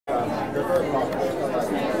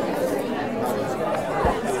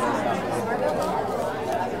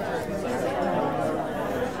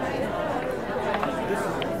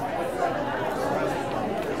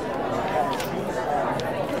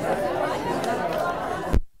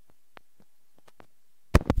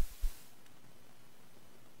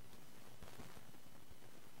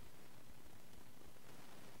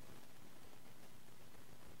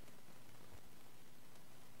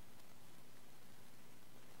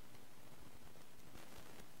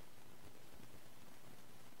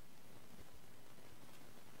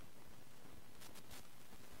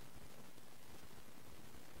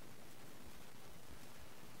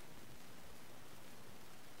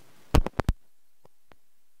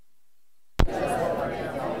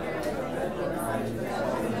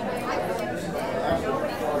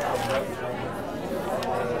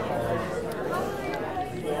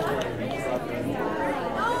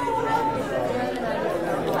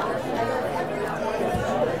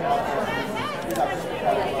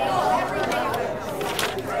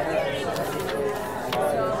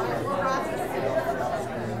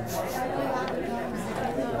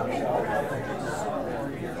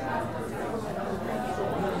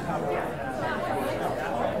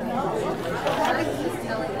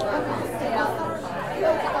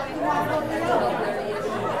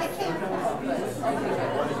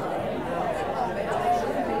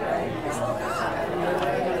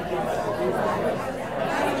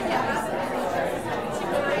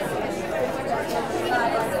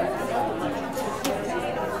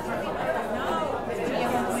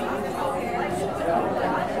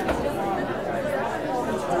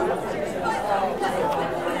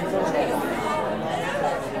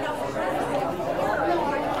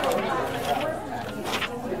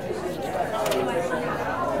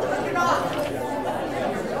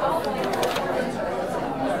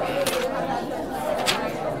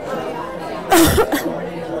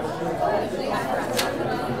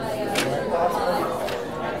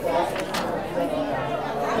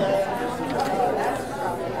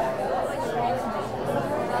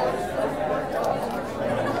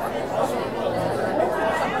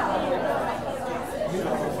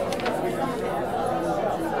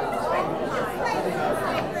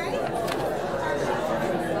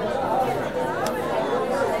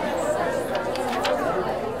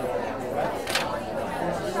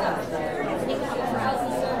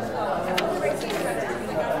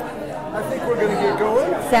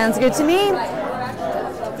Sounds good to me.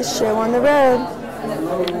 The show on the road.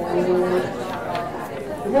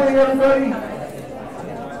 Good morning, everybody.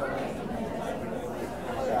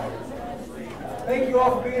 Thank you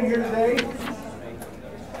all for being here today.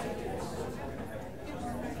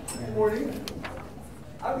 Good morning.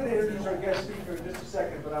 I'm going to introduce our guest speaker in just a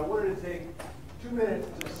second, but I wanted to take 2 minutes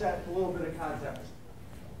to set a little bit of context.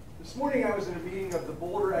 This morning I was in a meeting of the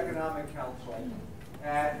Boulder Economic Council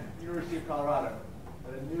at the University of Colorado,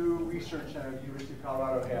 at a new research center the University of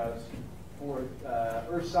Colorado has for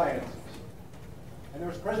earth sciences. And there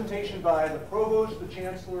was a presentation by the provost, the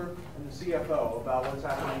chancellor, and the CFO about what's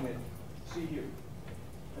happening at CU.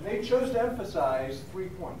 And they chose to emphasize 3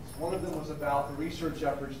 points. One of them was about the research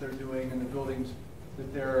efforts they're doing in the buildings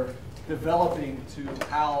that they're developing to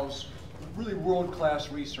house really world-class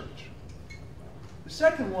research. The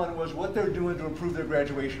second one was what they're doing to improve their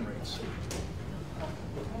graduation rates.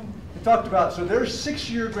 They talked about, so their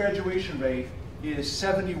 6-year graduation rate is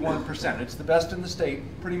 71%. It's the best in the state,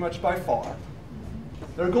 pretty much by far.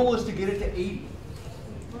 Their goal is to get it to 80.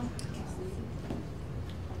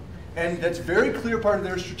 And that's a very clear part of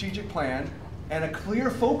their strategic plan and a clear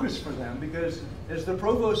focus for them because, as the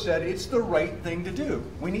provost said, it's the right thing to do.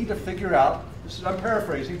 We need to figure out, I'm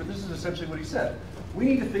paraphrasing, but this is essentially what he said. We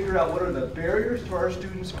need to figure out what are the barriers to our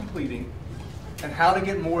students completing and how to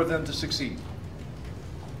get more of them to succeed.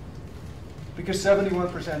 Because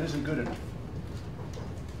 71% isn't good enough.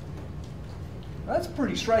 That's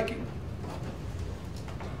pretty striking.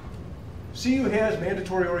 CU has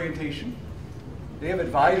mandatory orientation. They have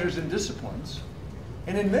advisors in disciplines.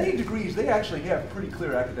 And in many degrees, they actually have pretty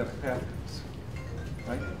clear academic pathways.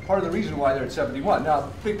 Right? Part of the reason why they're at 71, now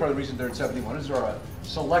a big part of the reason they're at 71 is they're a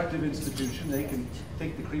selective institution. They can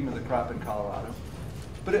take the cream of the crop in Colorado.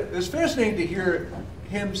 But it was fascinating to hear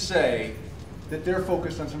him say that they're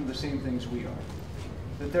focused on some of the same things we are.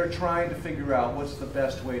 That they're trying to figure out what's the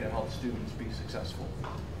best way to help students be successful.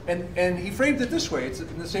 And he framed it this way, it's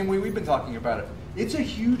in the same way we've been talking about it. It's a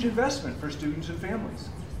huge investment for students and families.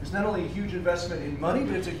 It's not only a huge investment in money,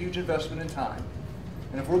 but it's a huge investment in time.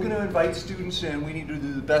 And if we're going to invite students in, we need to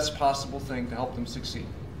do the best possible thing to help them succeed.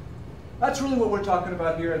 That's really what we're talking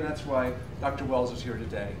about here, and that's why Dr. Wells is here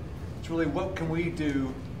today. It's really what can we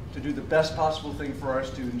do to do the best possible thing for our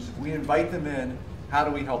students. If we invite them in, how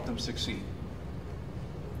do we help them succeed?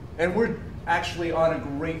 And we're actually on a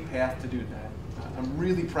great path to do that. I'm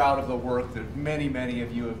really proud of the work that many, many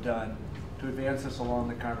of you have done to advance us along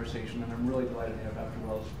the conversation, and I'm really delighted to have Dr.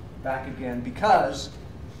 Wells back again, because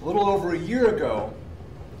a little over a year ago,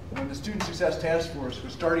 when the Student Success Task Force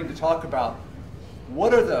was starting to talk about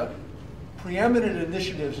what are the preeminent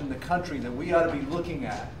initiatives in the country that we ought to be looking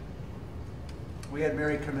at, we had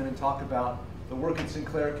Mary come in and talk about the work at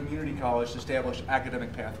Sinclair Community College to establish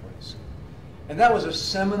academic pathways. And that was a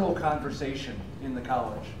seminal conversation in the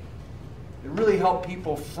college. It really helped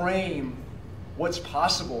people frame what's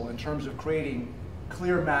possible in terms of creating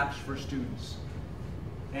clear maps for students,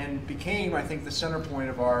 and became, I think, the center point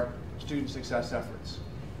of our student success efforts.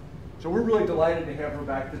 So we're really delighted to have her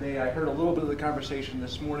back today. I heard a little bit of the conversation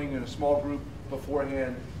this morning in a small group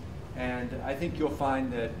beforehand, and I think you'll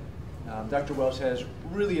find that Dr. Wells has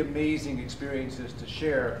really amazing experiences to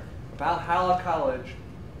share about how a college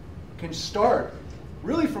can start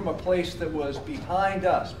really from a place that was behind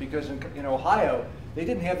us, because in Ohio, they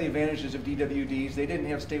didn't have the advantages of DWDs, they didn't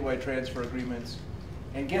have statewide transfer agreements,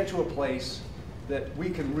 and get to a place that we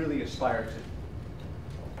can really aspire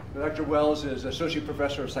to. Dr. Wells is Associate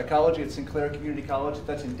Professor of Psychology at Sinclair Community College.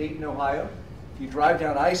 That's in Dayton, Ohio. If you drive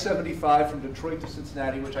down I-75 from Detroit to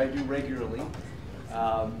Cincinnati, which I do regularly,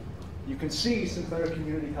 you can see Sinclair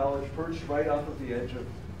Community College perched right off of the edge of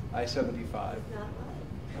I-75.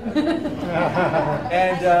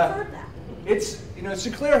 And it's,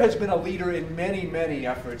 Sinclair has been a leader in many, many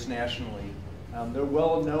efforts nationally. They're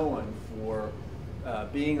well known for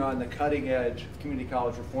being on the cutting edge of community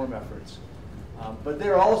college reform efforts. But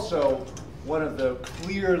they're also one of the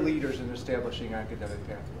clear leaders in establishing academic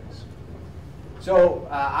pathways. So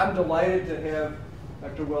I'm delighted to have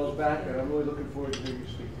Dr. Wells back, and I'm really looking forward to hearing you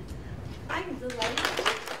speak. I'm delighted.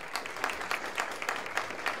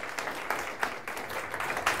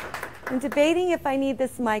 I'm debating if I need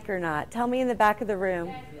this mic or not. Tell me in the back of the room.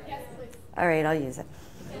 Yes, please. All right, I'll use it.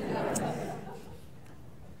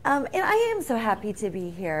 And I am so happy to be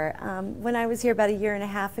here. When I was here about a year and a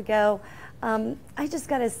half ago, I just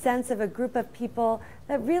got a sense of a group of people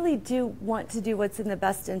that really do want to do what's in the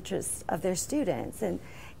best interest of their students. And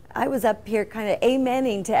I was up here kind of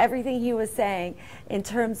amening to everything he was saying in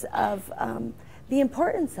terms of the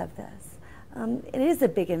importance of this. It is a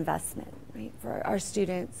big investment, right, for our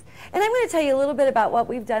students. And I'm going to tell you a little bit about what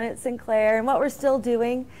we've done at Sinclair and what we're still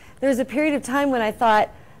doing. There was a period of time when I thought,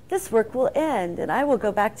 this work will end and I will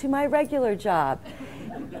go back to my regular job.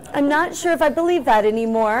 I'm not sure if I believe that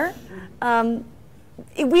anymore.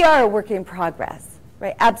 We are a work in progress,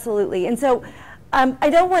 right? Absolutely. And so I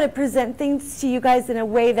don't want to present things to you guys in a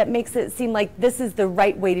way that makes it seem like this is the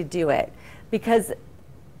right way to do it, because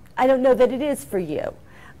I don't know that it is for you.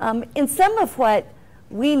 And some of what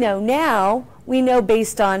we know now, we know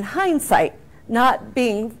based on hindsight, not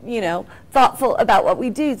being, thoughtful about what we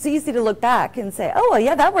do. It's easy to look back and say, oh, well,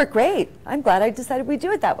 yeah, that worked great. I'm glad I decided we'd do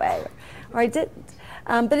it that way, or I didn't.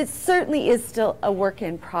 But it certainly is still a work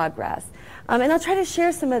in progress. And I'll try to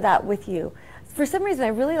share some of that with you. For some reason, I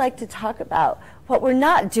really like to talk about what we're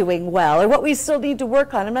not doing well or what we still need to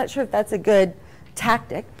work on. I'm not sure if that's a good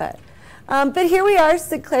tactic, but here we are,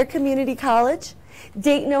 Sinclair Community College,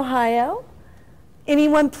 Dayton, Ohio.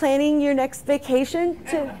 Anyone planning your next vacation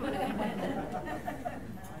to?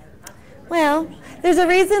 Well, there's a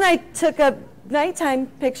reason I took a nighttime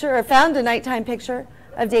picture, or found a nighttime picture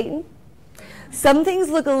of Dayton. Some things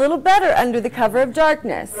look a little better under the cover of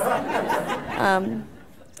darkness.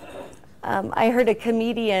 I heard a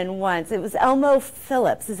comedian once. It was Elmo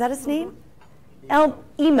Phillips. Is that his name?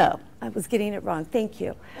 Emo. I was getting it wrong. Thank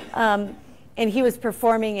you. And he was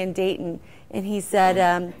performing in Dayton, and he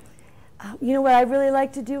said, you know what I really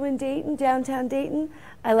like to do in Dayton, downtown Dayton?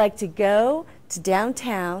 I like to go to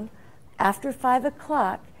downtown after 5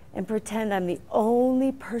 o'clock and pretend I'm the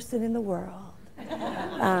only person in the world.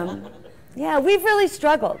 Yeah, we've really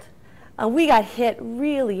struggled. We got hit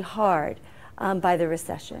really hard by the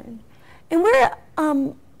recession. And we're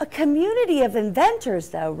a community of inventors,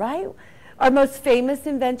 though, right? Our most famous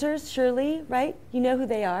inventors, surely, right? You know who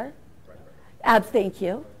they are? Thank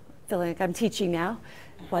you. I feel like I'm teaching now.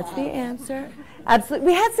 What's the answer? Absolutely.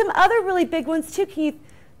 We had some other really big ones, too. Can you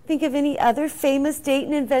think of any other famous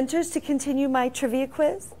Dayton inventors to continue my trivia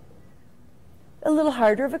quiz? A little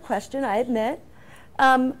harder of a question, I admit.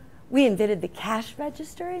 We invented the cash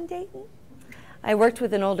register in Dayton. I worked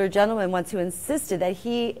with an older gentleman once who insisted that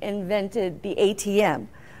he invented the ATM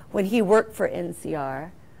when he worked for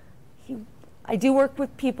NCR. I do work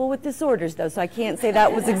with people with disorders, though, so I can't say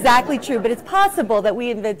that was exactly true, but it's possible that we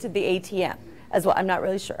invented the ATM. as well. I'm not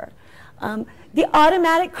really sure. The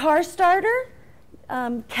automatic car starter,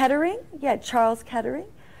 Kettering, Charles Kettering.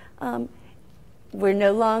 We're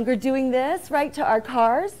no longer doing this, right, to our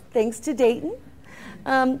cars, thanks to Dayton.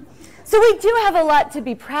 So we do have a lot to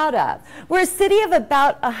be proud of. We're a city of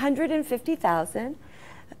about 150,000,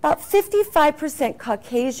 about 55%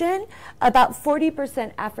 Caucasian, about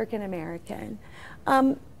 40% African American.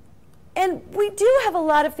 And we do have a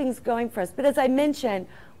lot of things going for us, but as I mentioned,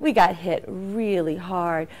 we got hit really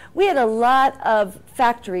hard. We had a lot of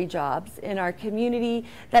factory jobs in our community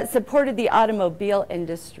that supported the automobile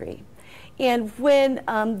industry. And when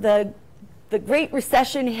the Great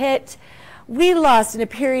Recession hit, we lost in a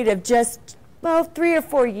period of just, well, 3 or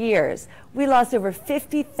 4 years, we lost over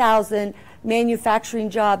 50,000 manufacturing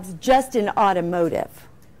jobs just in automotive.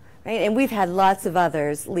 Right? And we've had lots of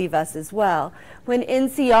others leave us as well. When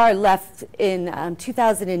NCR left in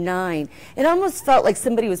 2009, it almost felt like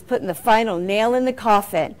somebody was putting the final nail in the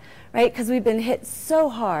coffin, right? Because we've been hit so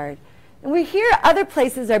hard. And we hear other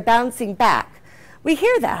places are bouncing back. We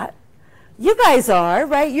hear that. You guys are,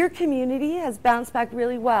 right? Your community has bounced back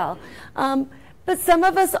really well. But some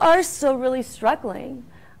of us are still really struggling.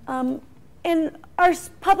 And our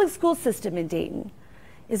public school system in Dayton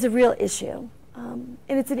is a real issue. And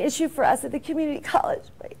it's an issue for us at the community college,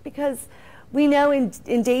 right? Because we know in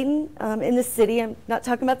Dayton, in the city, I'm not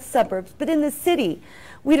talking about the suburbs, but in the city,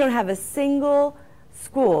 we don't have a single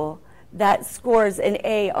school that scores an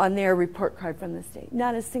A on their report card from the state.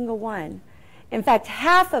 Not a single one. In fact,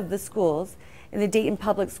 half of the schools in the Dayton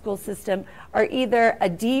public school system are either a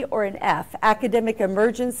D or an F, academic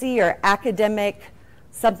emergency or academic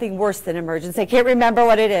something worse than emergency. I can't remember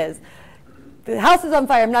what it is. The house is on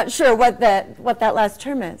fire. I'm not sure what that last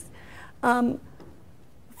term is.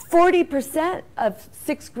 40% of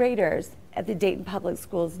 6th graders at the Dayton public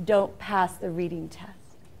schools don't pass the reading test.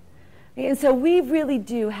 And so we really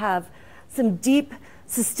do have some deep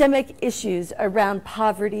systemic issues around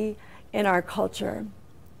poverty in our culture,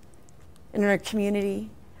 in our community.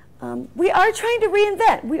 We are trying to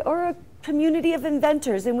reinvent. We are a community of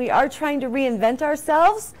inventors, and we are trying to reinvent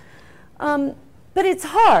ourselves. But it's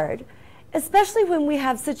hard, especially when we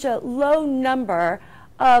have such a low number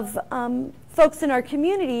of folks in our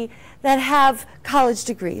community that have college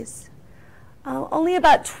degrees. Only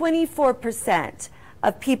about 24%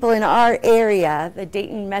 of people in our area, the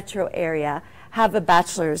Dayton metro area, have a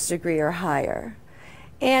bachelor's degree or higher.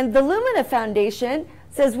 And the Lumina Foundation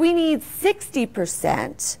says we need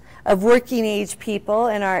 60% of working age people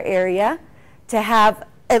in our area to have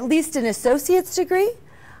at least an associate's degree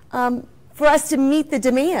for us to meet the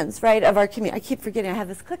demands, right, of our community. I keep forgetting I have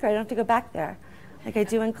this clicker. I don't have to go back there like I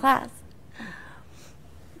do in class.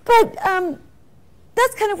 But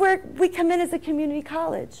that's kind of where we come in as a community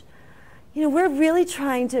college. You know, we're really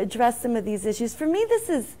trying to address some of these issues. For me,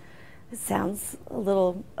 it sounds a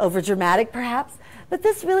little overdramatic perhaps, but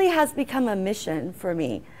this really has become a mission for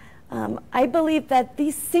me. I believe that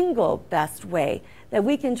the single best way that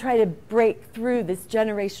we can try to break through this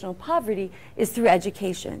generational poverty is through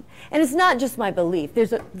education. And it's not just my belief.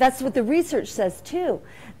 That's what the research says too.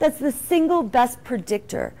 That's the single best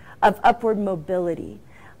predictor of upward mobility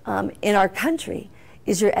in our country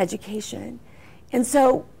is your education. And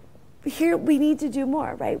so here we need to do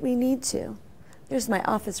more, right? We need to. There's my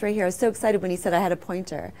office right here. I was so excited when he said I had a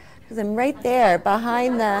pointer because I'm right there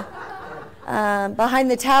behind the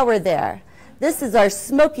tower there. This is our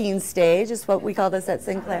smoking stage, is what we call this at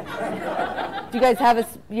Sinclair. Do you guys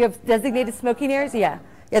have you have designated smoking areas? Yeah.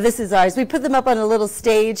 Yeah, this is ours. We put them up on a little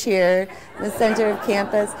stage here in the center of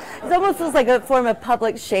campus. It almost feels like a form of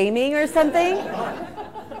public shaming or something.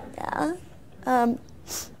 Yeah.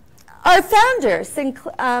 Our founder,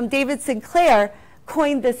 David Sinclair,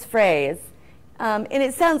 coined this phrase. And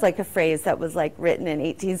it sounds like a phrase that was like written in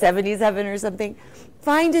 1877 or something.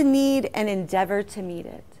 Find a need and endeavor to meet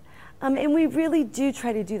it. And we really do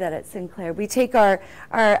try to do that at Sinclair. We take our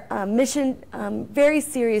mission very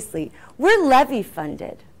seriously. We're levy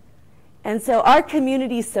funded. And so our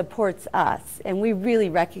community supports us, and we really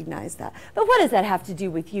recognize that. But what does that have to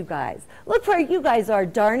do with you guys? Look where you guys are,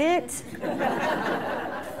 darn it.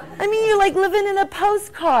 I mean, you're like living in a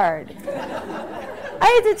postcard. I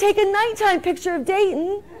had to take a nighttime picture of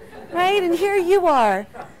Dayton, right? And here you are.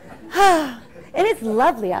 And it's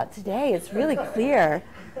lovely out today. It's really clear.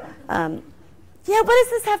 Yeah, what does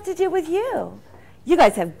this have to do with you? You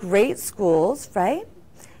guys have great schools, right?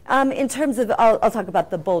 In terms of, I'll talk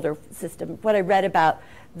about the Boulder system. What I read about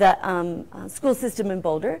the school system in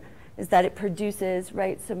Boulder is that it produces,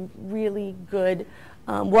 right, some really good,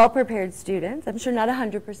 well-prepared students. I'm sure not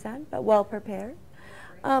 100%, but well-prepared.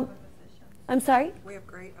 I'm sorry? We have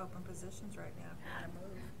great open positions right now.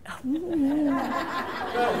 You're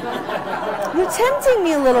tempting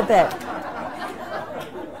me a little bit.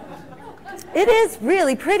 It is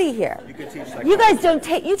really pretty here. You guys don't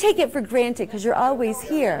take, you take it for granted because you're always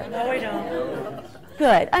here. No, we don't.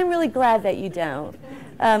 Good. I'm really glad that you don't.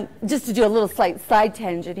 Just to do a little slight side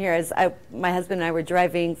tangent here, as my husband and I were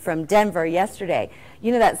driving from Denver yesterday,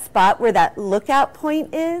 you know that spot where that lookout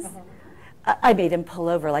point is? I made him pull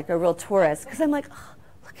over like a real tourist because I'm like, oh,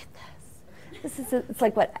 look at this. It's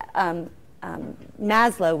like what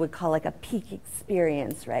Maslow would call like a peak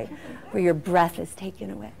experience, right? Where your breath is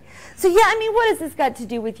taken away. So yeah, I mean, what has this got to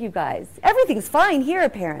do with you guys? Everything's fine here,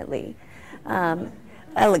 apparently.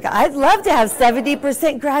 Look, I'd love to have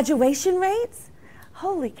 70% graduation rates.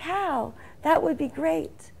 Holy cow, that would be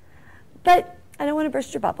great. But I don't want to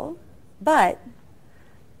burst your bubble, but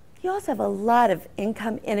you also have a lot of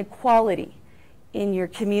income inequality in your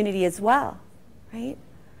community as well, right?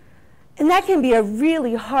 And that can be a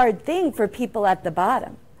really hard thing for people at the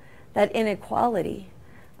bottom, that inequality.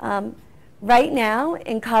 Right now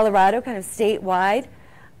in Colorado, kind of statewide,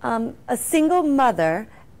 a single mother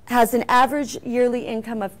has an average yearly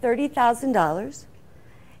income of $30,000,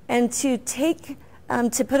 and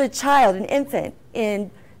to put a child, an infant,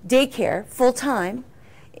 in daycare full-time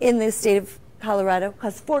in the state of Colorado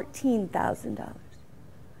costs $14,000.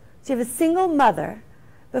 So you have a single mother,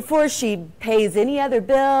 before she pays any other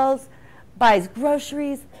bills, buys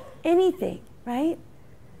groceries, anything, right?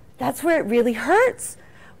 That's where it really hurts,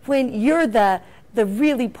 when you're the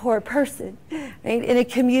really poor person, right? In a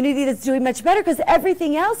community that's doing much better because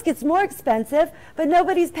everything else gets more expensive, but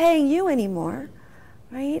nobody's paying you anymore,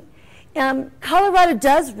 right? Colorado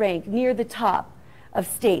does rank near the top of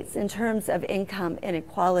states in terms of income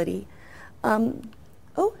inequality.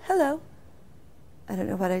 Oh, hello. I don't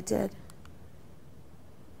know what I did.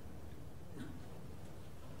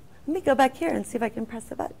 Let me go back here and see if I can press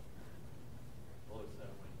the button.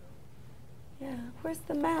 Yeah, where's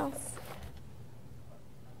the mouse?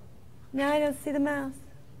 Now I don't see the mouse.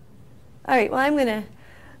 All right, well, I'm gonna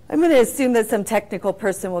assume that some technical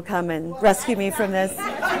person will come and rescue me from this.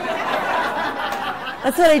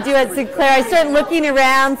 That's what I do at Sinclair. I start looking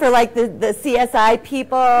around for like the CSI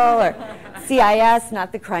people or CIS,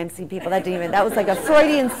 not the crime scene people. That was like a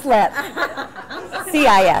Freudian slip.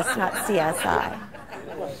 CIS, not CSI.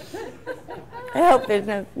 I hope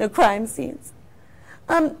there's no crime scenes.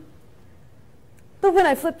 But when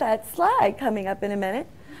I flip that slide coming up in a minute,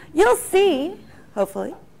 you'll see,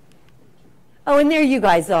 hopefully. Oh, and there you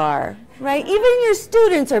guys are, right? Even your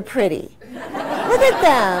students are pretty. Look at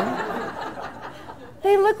them.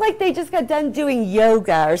 They look like they just got done doing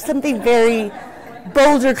yoga or something very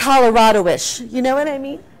Boulder, Colorado-ish. You know what I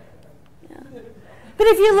mean? Yeah. But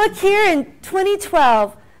if you look here in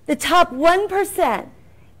 2012, the top 1%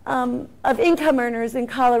 of income earners in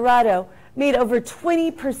Colorado made over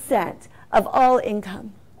 20% of all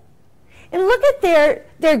income. And look at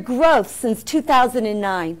their growth since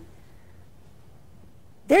 2009.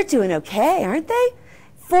 They're doing okay, aren't they?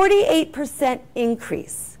 48%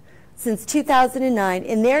 increase since 2009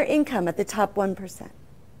 in their income at the top 1%.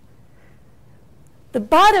 The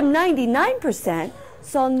bottom 99%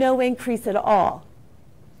 saw no increase at all.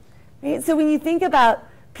 Right? So when you think about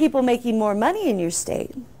people making more money in your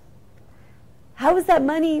state, how is that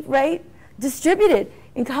money, right, distributed?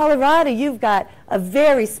 In Colorado, you've got a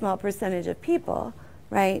very small percentage of people,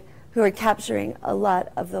 right, who are capturing a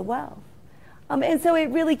lot of the wealth. And so it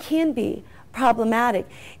really can be problematic.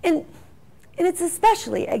 And it's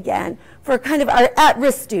especially, again, for kind of our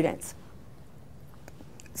at-risk students.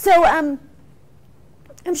 So I'm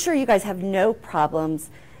sure you guys have no problems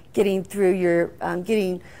getting through your,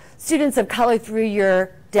 getting students of color through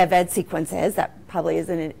your Dev Ed sequences. That probably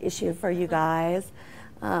isn't an issue for you guys.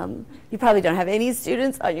 You probably don't have any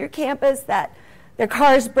students on your campus that their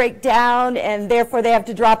cars break down and therefore they have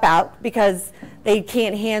to drop out because they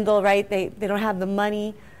can't handle, right? They don't have the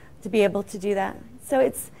money to be able to do that. So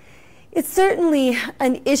it's certainly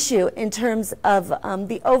an issue in terms of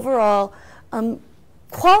the overall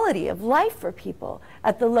quality of life for people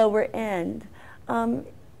at the lower end.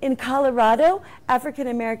 In Colorado, African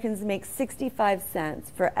Americans make 65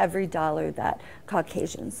 cents for every dollar that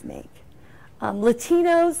Caucasians make.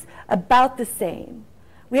 Latinos, about the same.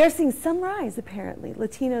 We are seeing some rise, apparently.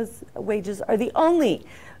 Latinos' wages are the only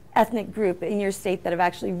ethnic group in your state that have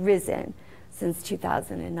actually risen since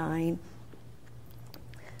 2009.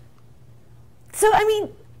 So, I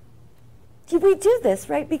mean, we do this,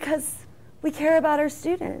 right, because we care about our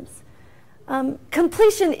students.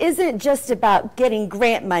 Completion isn't just about getting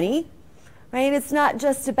grant money, right? It's not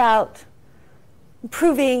just about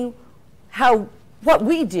proving what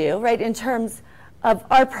we do, right, in terms of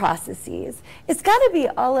our processes. It's got to be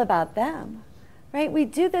all about them, right? We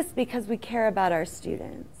do this because we care about our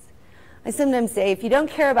students. I sometimes say, if you don't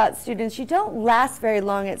care about students, you don't last very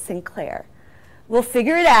long at Sinclair. We'll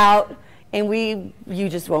figure it out, and you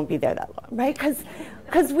just won't be there that long, right?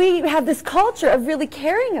 Because we have this culture of really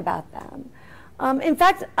caring about them. In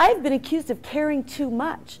fact, I've been accused of caring too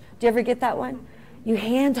much. Do you ever get that one? You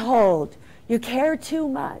handhold, you care too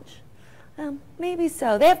much. Maybe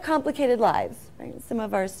so. They have complicated lives, right? Some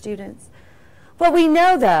of our students. What we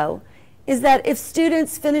know, though, is that if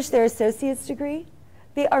students finish their associate's degree,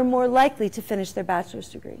 they are more likely to finish their bachelor's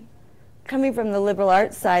degree. Coming from the liberal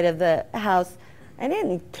arts side of the house, I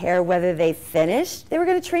didn't care whether they finished. They were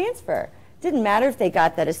going to transfer. It didn't matter if they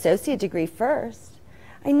got that associate degree first.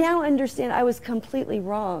 I now understand I was completely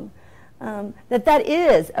wrong, that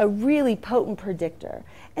is a really potent predictor.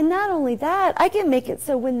 And not only that, I can make it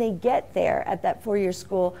so when they get there at that four-year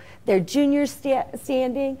school, they're junior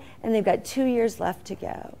standing, and they've got 2 years left to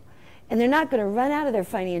go. And they're not going to run out of their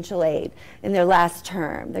financial aid in their last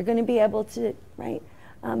term. They're going to be able to, right,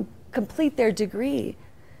 complete their degree.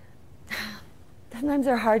 Sometimes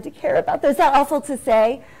they're hard to care about. Is that awful to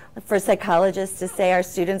say? For psychologists to say our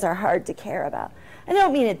students are hard to care about. I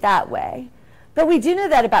don't mean it that way. But we do know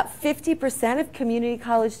that about 50% of community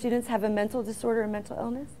college students have a mental disorder or mental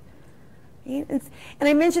illness. And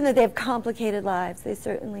I mentioned that they have complicated lives. They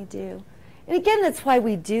certainly do. And again, that's why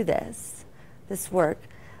we do this work.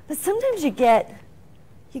 But sometimes you get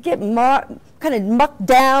kind of mucked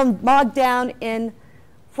down, bogged down in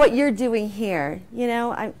what you're doing here. You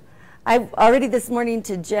know, I've already this morning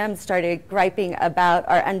to Jim started griping about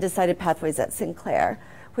our undecided pathways at Sinclair,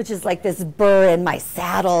 which is like this burr in my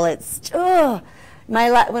saddle. It's, when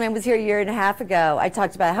I was here a year and a half ago, I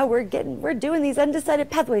talked about how we're doing these undecided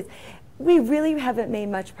pathways. We really haven't made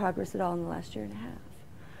much progress at all in the last year and a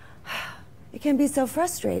half. It can be so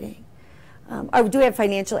frustrating. Do we have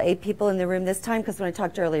financial aid people in the room this time? Because when I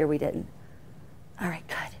talked earlier, we didn't. All right,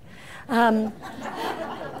 good.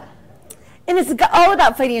 And it's all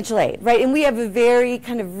about financial aid, right? And we have a very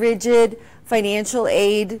kind of rigid financial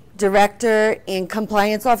aid director and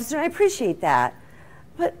compliance officer, and I appreciate that.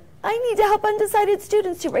 But I need to help undecided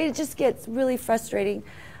students too, right? It just gets really frustrating.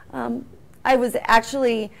 I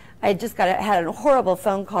just had a horrible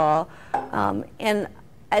phone call, and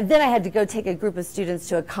then I had to go take a group of students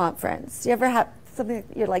to a conference. Do you ever have something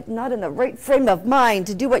that you're like not in the right frame of mind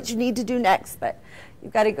to do what you need to do next, but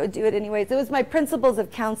you've got to go do it anyways? It was my principles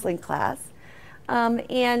of counseling class.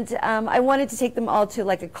 I wanted to take them all to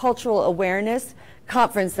like a cultural awareness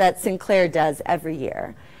conference that Sinclair does every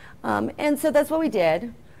year. And so that's what we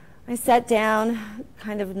did. I sat down,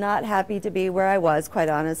 kind of not happy to be where I was, quite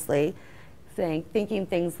honestly, thinking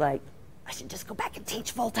things like, I should just go back and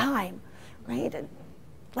teach full time, right? And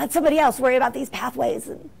let somebody else worry about these pathways,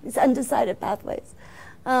 and these undecided pathways.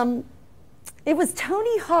 It was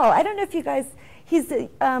Tony Hall. I don't know if you guys, he's a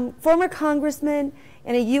former congressman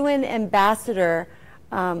and a UN ambassador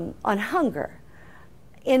on hunger.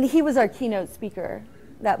 And he was our keynote speaker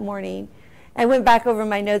that morning. I went back over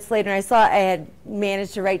my notes later, and I saw I had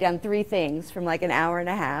managed to write down 3 things from like an hour and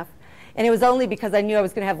a half. And it was only because I knew I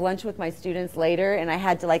was going to have lunch with my students later, and I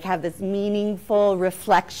had to like have this meaningful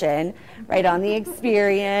reflection, right, on the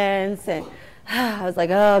experience. And I was like,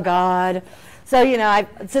 oh God. So, you know,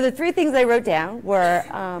 so the 3 things I wrote down were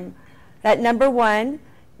that number 1,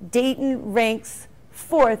 Dayton ranks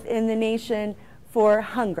 4th in the nation for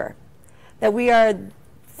hunger. That we are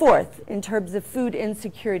 4th in terms of food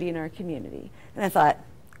insecurity in our community. And I thought,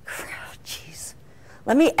 oh, geez,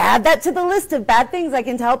 let me add that to the list of bad things I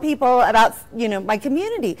can tell people about, you know, my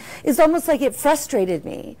community. It's almost like it frustrated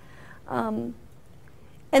me. And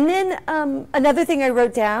then another thing I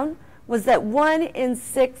wrote down was that 1 in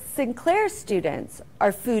 6 Sinclair students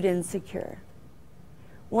are food insecure.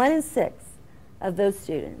 1 in 6 of those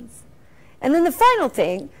students. And then the final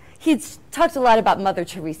thing, he talked a lot about Mother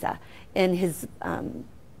Teresa in his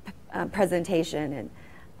presentation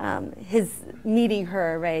and his meeting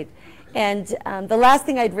her, right? And the last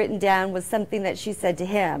thing I'd written down was something that she said to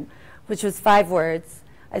him, which was 5 words.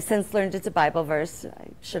 I've since learned it's a Bible verse. I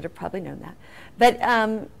should have probably known that.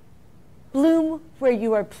 But bloom where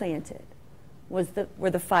you are planted were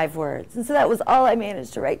the 5 words. And so that was all I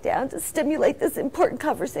managed to write down to stimulate this important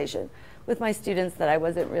conversation with my students that I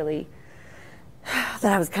wasn't really,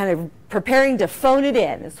 that I was kind of preparing to phone it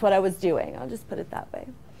in, is what I was doing. I'll just put it that way.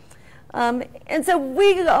 And so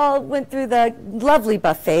we all went through the lovely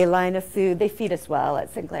buffet line of food. They feed us well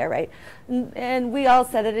at Sinclair, right? And we all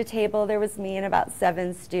sat at a table. There was me and about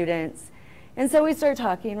 7 students. And so we started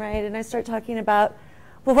talking, right? And I started talking about,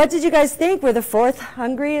 well, what did you guys think? We're the 4th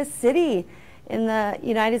hungriest city in the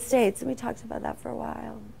United States, and we talked about that for a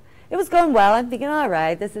while. It was going well. I'm thinking, all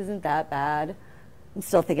right, this isn't that bad. I'm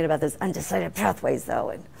still thinking about those undecided pathways, though,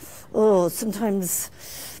 and oh, sometimes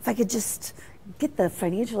if I could just get the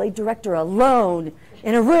financial aid director alone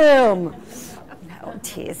in a room. No, I'm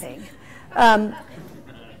teasing. And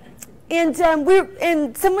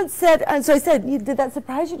someone said, so I said, did that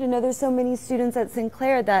surprise you to know there's so many students at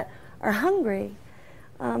Sinclair that are hungry?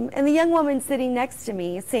 And the young woman sitting next to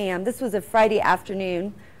me, Sam, this was a Friday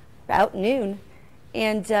afternoon, about noon,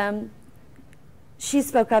 and she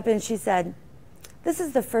spoke up and she said, this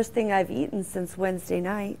is the first thing I've eaten since Wednesday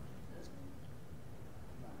night.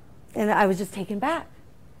 And I was just taken back.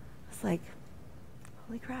 I was like,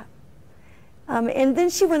 holy crap. And then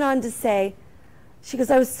she went on to say, she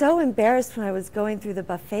goes, I was so embarrassed when I was going through the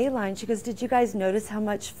buffet line. She goes, did you guys notice how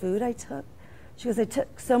much food I took? She goes, I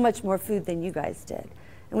took so much more food than you guys did.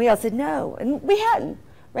 And we all said no, and we hadn't,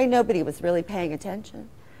 right? Nobody was really paying attention.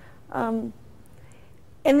 And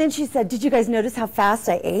then she said, did you guys notice how fast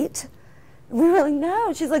I ate? And we were like,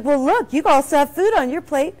 no. She's like, well, look, you also have food on your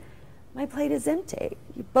plate. My plate is empty.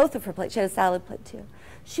 Both of her plates. She had a salad plate too.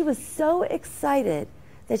 She was so excited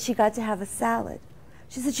that she got to have a salad.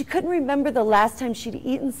 She said she couldn't remember the last time she'd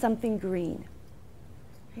eaten something green.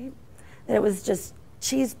 Right? That it was just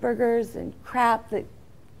cheeseburgers and crap, the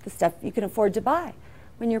stuff you can afford to buy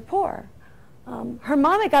when you're poor. Her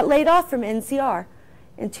mom had got laid off from NCR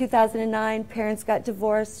in 2009. Parents got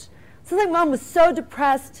divorced. So like mom was so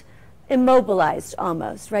depressed, immobilized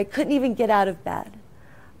almost, right? Couldn't even get out of bed.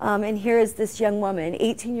 And here is this young woman,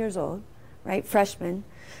 18 years old, right, freshman,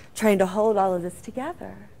 trying to hold all of this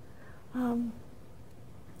together. And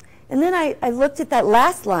then I looked at that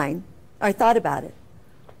last line, or I thought about it,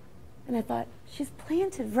 and I thought, she's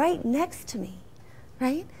planted right next to me,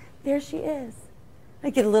 right? There she is. I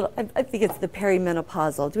get a little, I think it's the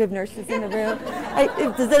perimenopausal. Do we have nurses in the room?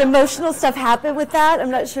 Does that emotional stuff happen with that? I'm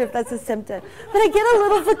not sure if that's a symptom. But I get a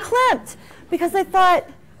little verklempt because I thought,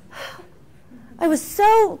 I was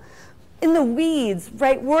so in the weeds,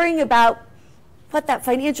 right, worrying about what that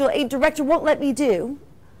financial aid director won't let me do,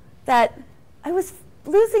 that I was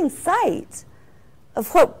losing sight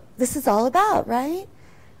of what this is all about, right?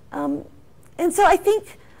 And so I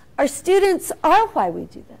think our students are why we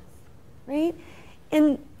do this, right?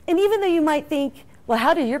 And even though you might think, well,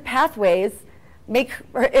 how do your pathways make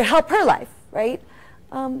or help her life, right?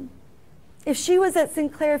 If she was at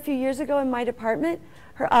Sinclair a few years ago in my department,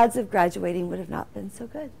 her odds of graduating would have not been so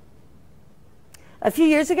good. A few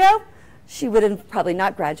years ago, she would have probably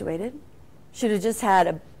not graduated. She would have just had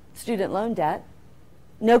a student loan debt,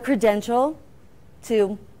 no credential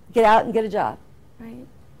to get out and get a job, right?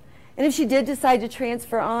 And if she did decide to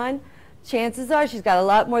transfer on, chances are she's got a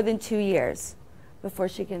lot more than 2 years before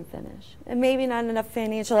she can finish. And maybe not enough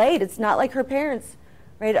financial aid. It's not like her parents,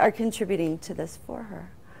 right, are contributing to this for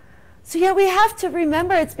her. So yeah, we have to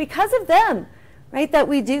remember it's because of them, right, that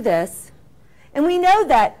we do this. And we know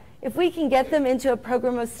that if we can get them into a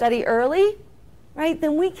program of study early, right,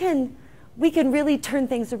 then we can really turn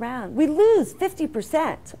things around. We lose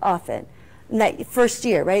 50% often in that first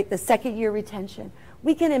year, right, the second year retention.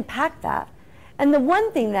 We can impact that. And the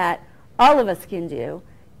one thing that all of us can do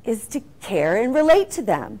is to care and relate to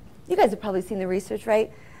them. You guys have probably seen the research,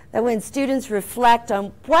 right? That when students reflect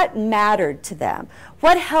on what mattered to them,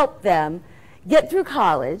 what helped them get through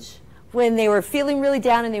college when they were feeling really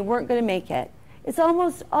down and they weren't going to make it, it's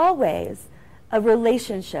almost always a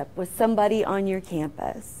relationship with somebody on your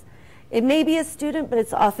campus. It may be a student, but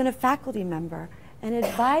it's often a faculty member, an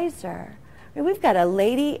advisor. I mean, we've got a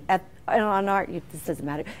lady on our, this doesn't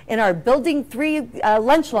matter, in our building 3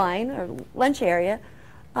 lunch line or lunch area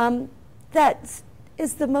that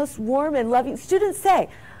is the most warm and loving. Students say,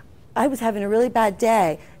 I was having a really bad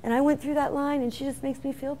day and I went through that line and she just makes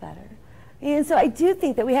me feel better. And so I do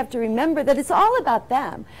think that we have to remember that it's all about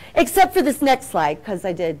them, except for this next slide, because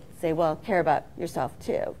I did say, well, care about yourself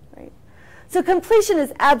too, right? So completion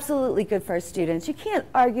is absolutely good for our students. You can't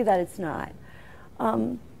argue that it's not.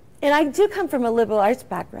 And I do come from a liberal arts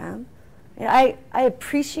background. And I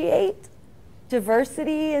appreciate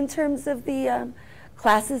diversity in terms of the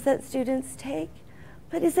classes that students take,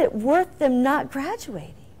 but is it worth them not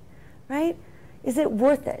graduating, right? Is it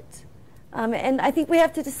worth it? And I think we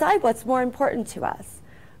have to decide what's more important to us.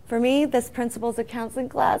 For me, this Principles of Counseling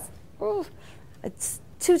class, it's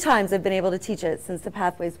 2 times I've been able to teach it since the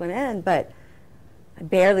Pathways went in, but I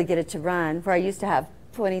barely get it to run, where I used to have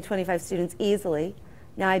 20, 25 students easily.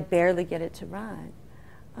 Now I barely get it to run.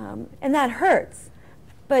 And that hurts.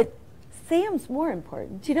 But Sam's more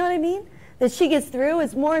important. Do you know what I mean? That she gets through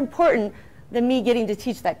is more important than me getting to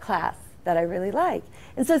teach that class that I really like.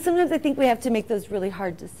 And so sometimes I think we have to make those really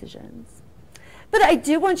hard decisions. But I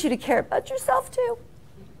do want you to care about yourself too,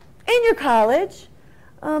 and your college.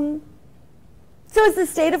 So is the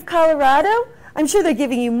state of Colorado, I'm sure they're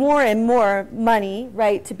giving you more and more money,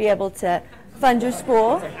 right, to be able to fund your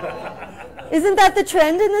school. Isn't that the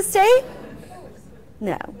trend in the state?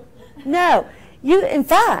 No. No. In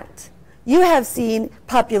fact, you have seen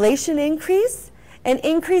population increase, an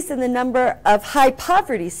increase in the number of high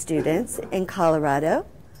poverty students in Colorado,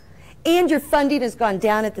 and your funding has gone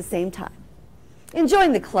down at the same time. And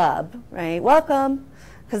join the club, right? Welcome,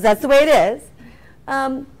 because that's the way it is.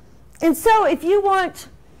 And so if you want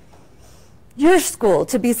your school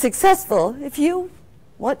to be successful, if you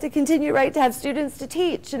want to continue, right, to have students to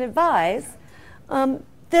teach and advise,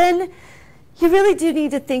 then you really do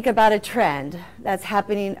need to think about a trend that's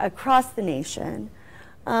happening across the nation,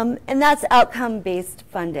 and that's outcome-based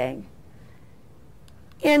funding.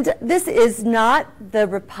 And this is not the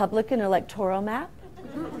Republican electoral map.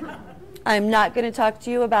 I'm not going to talk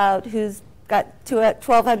to you about who's got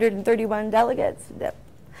 1,231 delegates.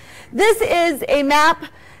 This is a map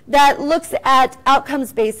that looks at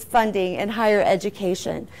outcomes-based funding in higher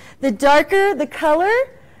education. The darker the color,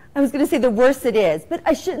 I was going to say the worse it is, but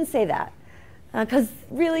I shouldn't say that, because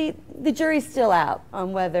really the jury's still out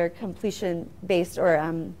on whether completion-based or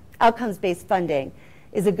outcomes-based funding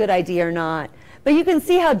is a good idea or not. But you can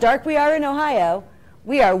see how dark we are in Ohio.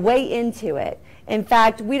 We are way into it. In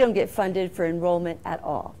fact, we don't get funded for enrollment at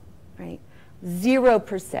all, right?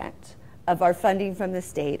 0% of our funding from the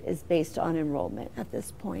state is based on enrollment at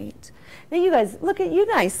this point. Now you guys, look at you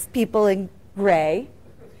nice people in gray,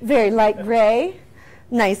 very light gray,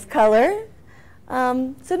 nice color.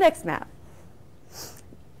 So next map.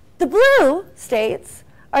 The blue states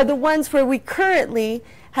are the ones where we currently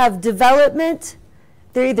have development.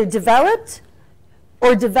 They're either developed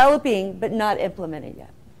or developing but not implemented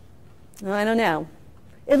yet. Well, I don't know.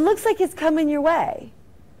 It looks like it's coming your way.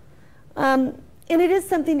 And it is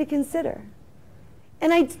something to consider.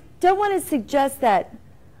 And I don't want to suggest that,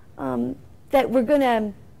 that we're going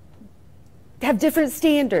to have different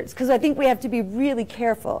standards, because I think we have to be really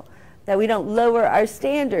careful that we don't lower our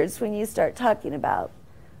standards when you start talking about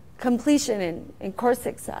completion and course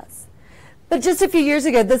success. But just a few years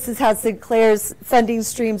ago, this is how Sinclair's funding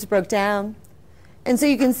streams broke down. And so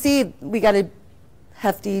you can see we got a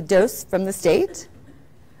hefty dose from the state.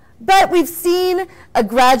 But we've seen a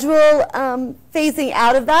gradual phasing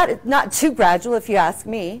out of that. Not too gradual, if you ask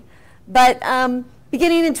me. But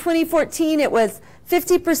beginning in 2014, it was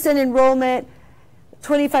 50% enrollment,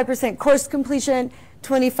 25% course completion,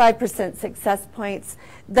 25% success points.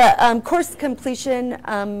 The course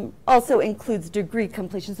completion also includes degree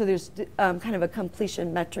completion, so there's kind of a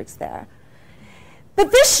completion metrics there.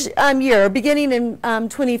 But this year, beginning in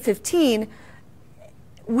 2015,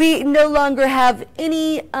 we no longer have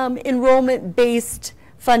any enrollment-based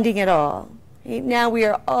funding at all. Right? Now we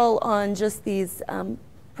are all on just these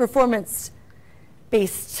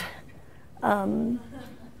performance-based, yeah,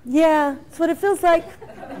 that's what it feels like.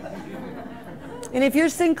 And if you're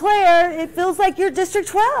Sinclair, it feels like you're District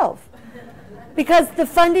 12. Because the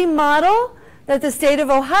funding model that the state of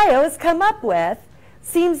Ohio has come up with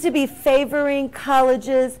seems to be favoring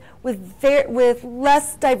colleges with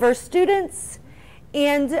less diverse students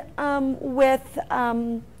and with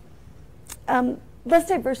less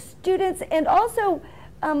diverse students, and also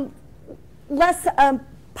less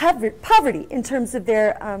poverty in terms of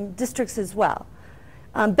their districts as well.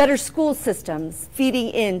 Better school systems feeding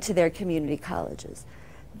into their community colleges.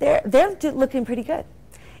 They're looking pretty good.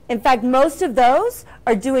 In fact, most of those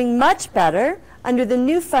are doing much better under the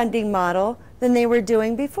new funding model than they were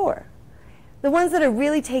doing before. The ones that are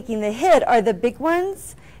really taking the hit are the big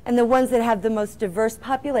ones and the ones that have the most diverse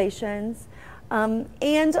populations,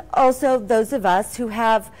 and also those of us who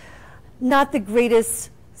have not the greatest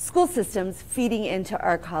school systems feeding into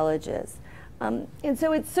our colleges. And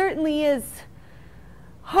so it certainly is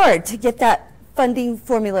hard to get that funding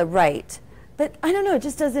formula right. But I don't know, it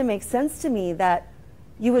just doesn't make sense to me that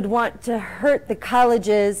you would want to hurt the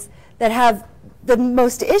colleges that have the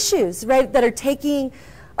most issues, right, that are taking,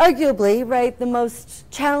 arguably, right, the most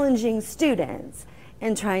challenging students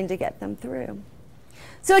and trying to get them through.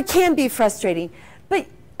 So it can be frustrating, but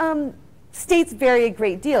states vary a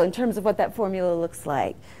great deal in terms of what that formula looks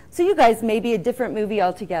like. So you guys may be a different movie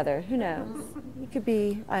altogether. Who knows? You could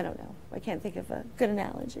be, I don't know. I can't think of a good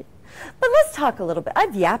analogy. But let's talk a little bit.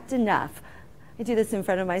 I've yapped enough. I do this in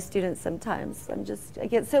front of my students sometimes. I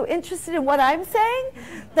get so interested in what I'm saying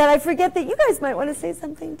that I forget that you guys might want to say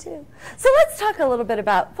something too. So let's talk a little bit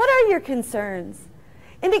about what are your concerns.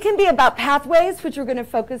 And it can be about pathways, which we're going to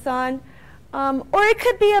focus on, Or it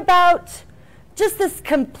could be about just this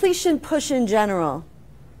completion push in general.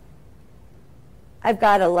 I've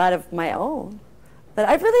got a lot of my own, but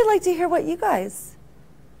I'd really like to hear what you guys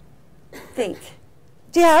think.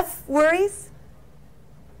 Do you have worries?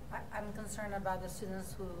 I'm concerned about the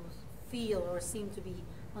students who feel or seem to be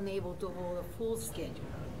unable to hold a full schedule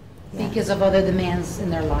because of other demands in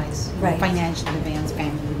their lives, right. Financial demands,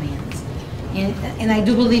 family demands. And I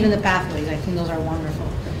do believe in the pathways. I think those are wonderful.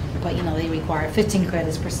 But they require 15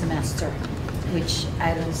 credits per semester, which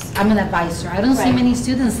I'm an advisor. I don't see many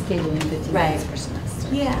students scheduling 15 credits per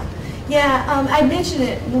semester. Yeah. I mentioned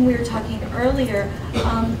it when we were talking earlier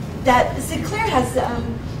that Sinclair has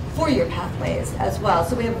 4-year pathways as well.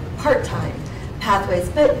 So we have part-time pathways.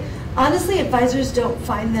 But honestly, advisors don't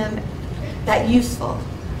find them that useful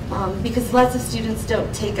because lots of students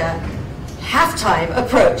don't take a half-time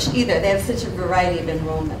approach either. They have such a variety of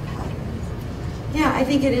enrollment patterns. Yeah, I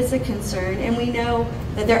think it is a concern, and we know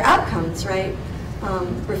that their outcomes, right,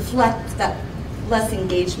 reflect that less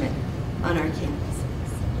engagement on our campuses.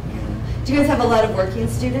 Yeah. Do you guys have a lot of working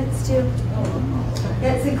students too?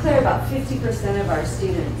 Yeah, at Sinclair, about 50% of our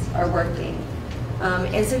students are working.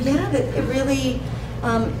 And so, that it really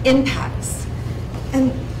impacts.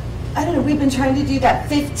 And I don't know, we've been trying to do that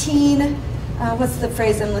 15, what's the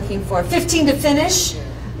phrase I'm looking for? 15 to finish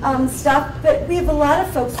stuff, but we have a lot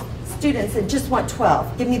of students that just want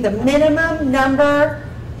 12. Give me the minimum number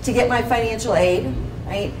to get my financial aid,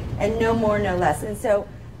 right? And no more, no less. And so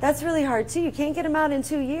that's really hard too. You can't get them out in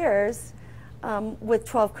 2 years with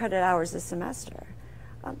 12 credit hours a semester.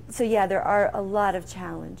 So there are a lot of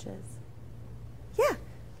challenges. Yeah?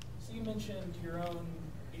 So you mentioned your own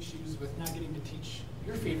issues with not getting to teach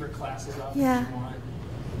your favorite class as often Yeah. as you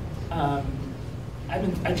want.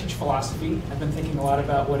 I teach philosophy. I've been thinking a lot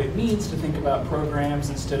about what it means to think about programs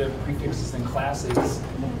instead of prefixes and classes.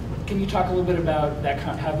 Can you talk a little bit about that,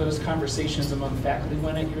 how those conversations among faculty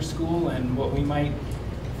went at your school and what we might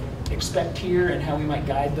expect here and how we might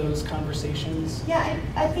guide those conversations? Yeah,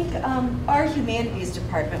 I think our humanities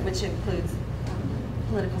department, which includes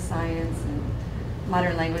political science and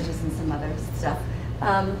modern languages and some other stuff,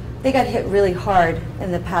 they got hit really hard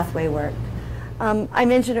in the pathway work. I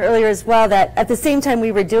mentioned earlier as well that at the same time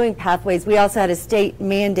we were doing pathways, we also had a state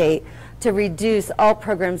mandate to reduce all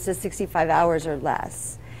programs to 65 hours or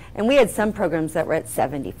less. And we had some programs that were at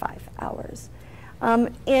 75 hours.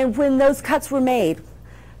 And when those cuts were made,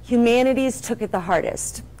 humanities took it the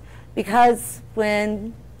hardest because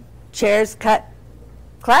when chairs cut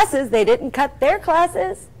classes, they didn't cut their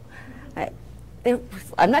classes.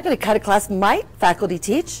 I'm not going to cut a class my faculty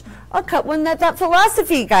teach. I'll cut one that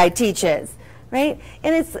philosophy guy teaches. Right?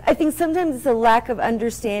 And I think sometimes it's a lack of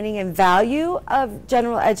understanding and value of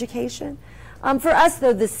general education. For us,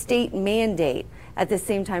 though, the state mandate at the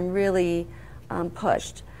same time really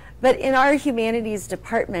pushed. But in our humanities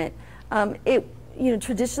department, it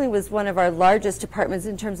traditionally was one of our largest departments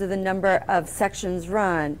in terms of the number of sections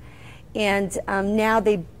run. And now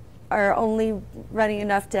they are only running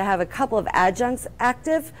enough to have a couple of adjuncts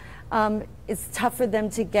active. It's tough for them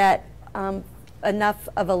to get enough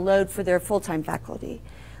of a load for their full-time faculty.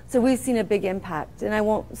 So we've seen a big impact, and I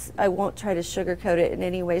won't try to sugarcoat it in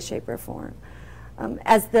any way, shape, or form.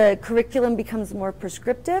 As the curriculum becomes more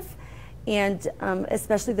prescriptive, and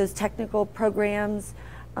especially those technical programs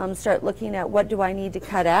start looking at what do I need to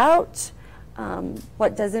cut out,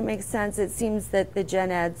 what doesn't make sense, it seems that the gen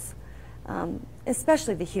eds,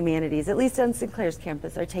 especially the humanities, at least on Sinclair's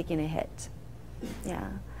campus, are taking a hit. Yeah.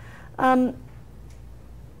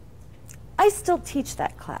 I still teach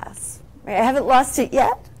that class. Right? I haven't lost it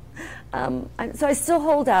yet. So I still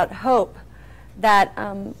hold out hope that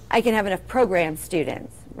I can have enough program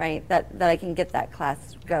students, right, that I can get that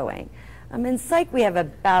class going. In psych, we have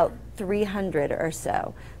about 300 or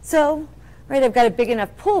so. So, right, I've got a big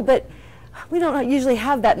enough pool, but we don't usually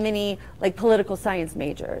have that many like political science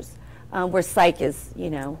majors, where psych is,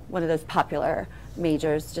 one of those popular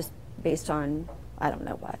majors just based on, I don't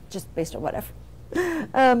know what, just based on whatever.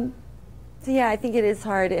 So yeah, I think it is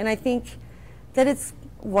hard, and I think that it's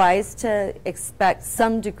wise to expect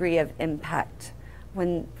some degree of impact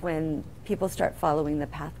when people start following the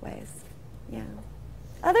pathways. Yeah.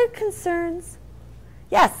 Other concerns?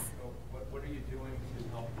 Yes? So what are you doing to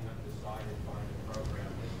help the undecided find a program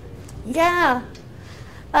that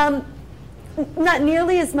Yeah. Not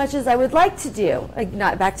nearly as much as I would like to do. Like,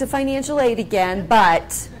 not back to financial aid again,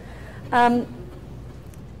 but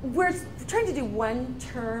we're trying to do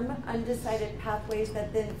one-term undecided pathways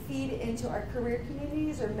that then feed into our career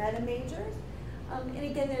communities or meta majors. And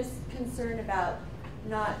again, there's concern about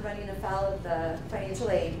not running afoul of the financial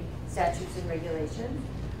aid statutes and regulations.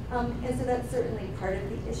 And so that's certainly part of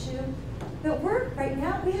the issue. But right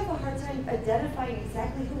now, we have a hard time identifying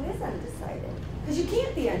exactly who is undecided. Because you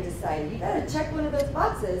can't be undecided. You've got to check one of those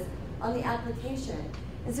boxes on the application.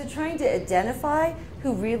 And so trying to identify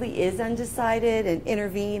who really is undecided and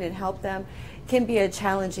intervene and help them can be a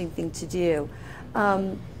challenging thing to do.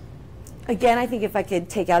 Again, I think if I could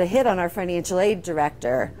take out a hit on our financial aid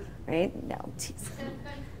director, right? No, I'm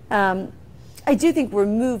teasing. I do think we're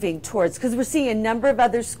moving towards, because we're seeing a number of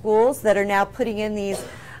other schools that are now putting in these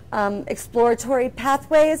exploratory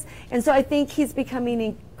pathways. And so I think he's becoming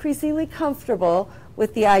increasingly comfortable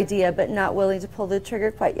with the idea, but not willing to pull the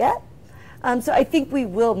trigger quite yet. So I think we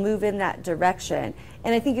will move in that direction.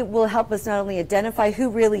 And I think it will help us not only identify who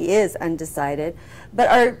really is undecided, but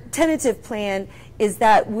our tentative plan is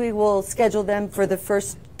that we will schedule them for the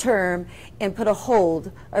first term and put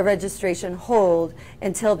a registration hold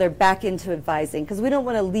until they're back into advising, because we don't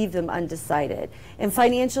want to leave them undecided. And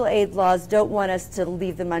financial aid laws don't want us to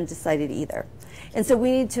leave them undecided either. And so we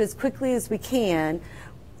need to, as quickly as we can,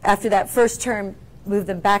 after that first term, move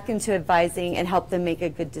them back into advising and help them make a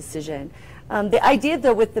good decision. The idea,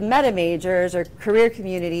 though, with the meta majors or career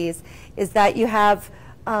communities is that you have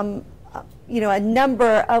a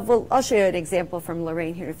number of, well, I'll show you an example from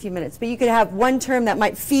Lorraine here in a few minutes, but you could have one term that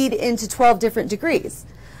might feed into 12 different degrees,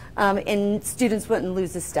 and students wouldn't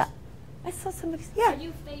lose a step. I saw somebody, yeah. Are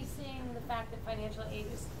you facing the fact that financial aid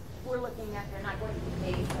is, we're looking at they're not going to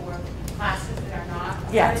be paid for classes that are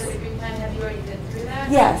not? Yes. Part of the degree plan? Have you already been through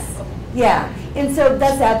that? Yes, yeah, and so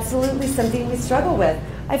that's absolutely something we struggle with.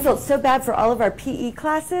 I felt so bad for all of our PE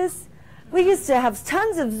classes. We used to have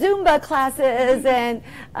tons of Zumba classes, and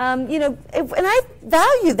and I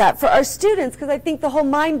value that for our students, because I think the whole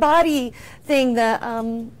mind-body thing,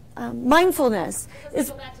 the mindfulness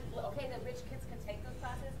is. Go back to, okay, the rich kids can take those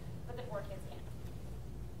classes, but the poor kids can't.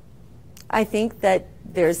 I think that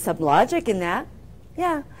there's some logic in that,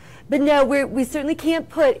 yeah. But no, we certainly can't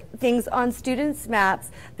put things on students' maps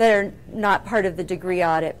that are not part of the degree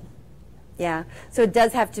audit. Yeah, so it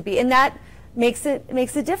does have to be, and that makes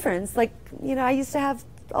a difference. Like, I used to have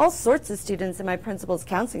all sorts of students in my principal's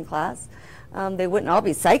counseling class. They wouldn't all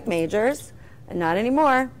be psych majors, and not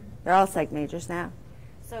anymore. They're all psych majors now.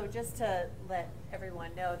 So just to let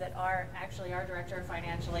everyone know that our director of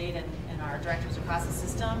financial aid and our directors across the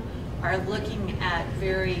system are looking at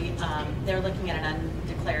they're looking at an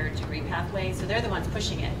undeclared degree pathway. So they're the ones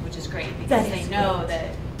pushing it, which is great, because they know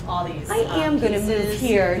that all these I am going to move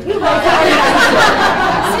here. You See, we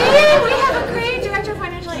have a great director of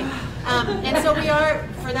financial aid. And so we are,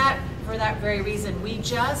 for that very reason, we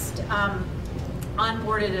just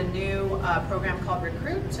onboarded a new program called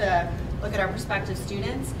Recruit to look at our prospective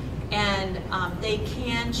students, and they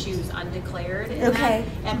can choose undeclared in that.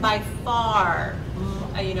 And by far,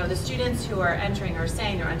 the students who are entering are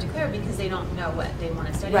saying they're undeclared because they don't know what they want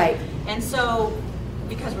to study. Right. And so,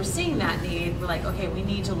 because we're seeing that need, we're like, okay, we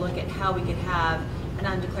need to look at how we could have an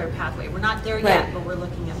undeclared pathway. We're not there yet, but we're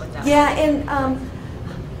looking at what that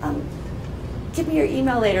and give me your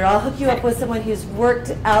email later. I'll hook you up with someone who's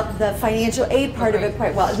worked out the financial aid part of it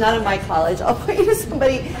quite well. It's not in my college. I'll point you to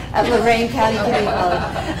somebody at Lorraine County Community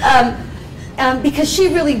College. Because she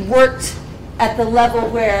really worked at the level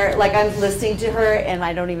where, like, I'm listening to her and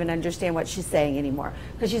I don't even understand what she's saying anymore,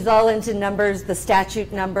 because she's all into numbers, the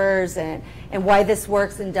statute numbers, and why this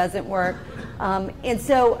works and doesn't work. And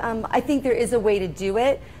so I think there is a way to do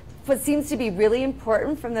it. What seems to be really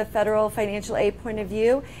important from the federal financial aid point of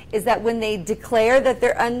view is that when they declare that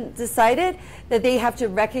they're undecided, that they have to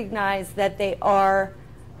recognize that they are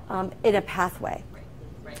in a pathway.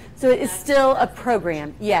 Right. So it is still a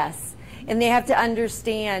program, yes. And they have to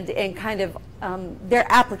understand, and kind of their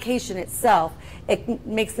application itself, it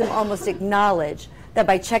makes them almost acknowledge that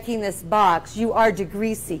by checking this box, you are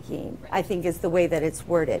degree seeking, I think is the way that it's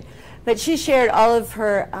worded. But she shared all of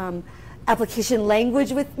her application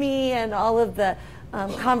language with me, and all of the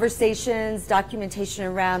conversations, documentation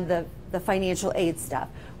around the financial aid stuff,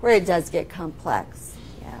 where it does get complex.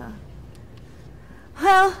 Yeah.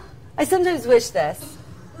 Well, I sometimes wish this.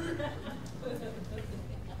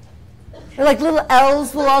 Or like little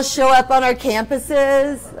elves will all show up on our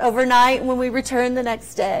campuses overnight, and when we return the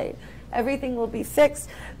next day, everything will be fixed.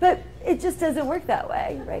 But it just doesn't work that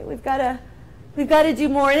way, right? We've got to do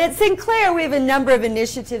more. And at St. Clair, we have a number of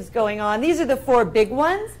initiatives going on. These are the 4 big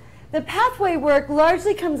ones. The pathway work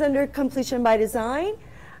largely comes under completion by design,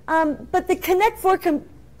 but the Connect for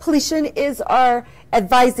Completion is our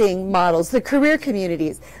advising models, the career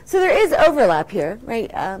communities. So there is overlap here, right,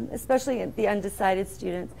 especially in the undecided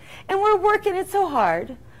students. And we're working it so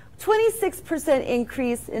hard. 26%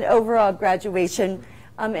 increase in overall graduation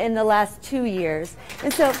in the last 2 years.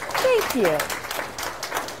 And so, thank you.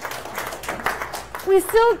 We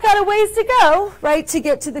still got a ways to go, right, to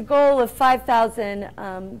get to the goal of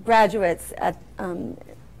 5,000 graduates at a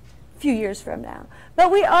few years from now.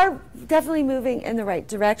 But we are definitely moving in the right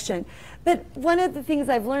direction. But one of the things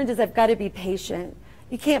I've learned is I've got to be patient.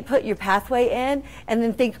 You can't put your pathway in and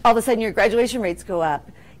then think all of a sudden your graduation rates go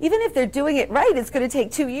up. Even if they're doing it right, it's going to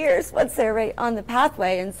take 2 years once they're right on the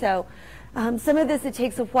pathway. And so some of this, it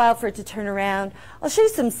takes a while for it to turn around. I'll show you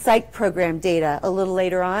some psych program data a little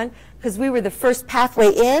later on, because we were the first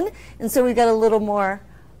pathway in, and so we got a little more.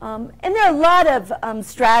 And there are a lot of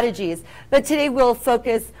strategies, but today we'll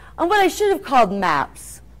focus on what I should have called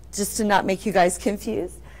MAPS, just to not make you guys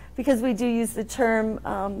confused, because we do use the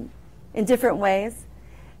term in different ways.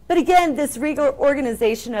 But again, this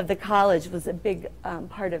reorganization of the college was a big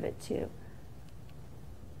part of it too.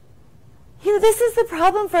 You know, this is the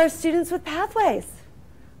problem for our students with pathways.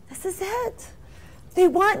 This is it. They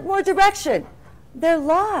want more direction. They're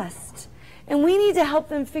lost. And we need to help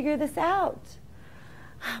them figure this out.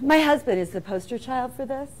 My husband is the poster child for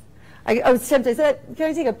this. I was tempted. I said, can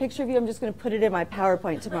I take a picture of you? I'm just going to put it in my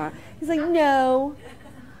PowerPoint tomorrow. He's like, no.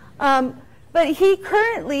 But he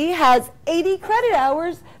currently has 80 credit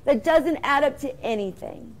hours that doesn't add up to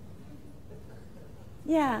anything.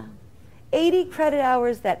 Yeah. 80 credit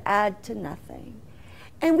hours that add to nothing.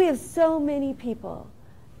 And we have so many people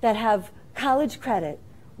that have college credit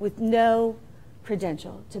with no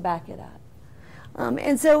credential to back it up.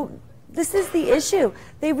 And so this is the issue.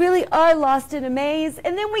 They really are lost in a maze,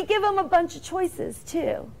 and then we give them a bunch of choices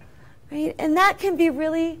too, right? And that can be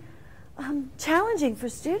really challenging for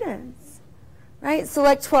students, right?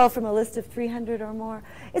 Select 12 from a list of 300 or more.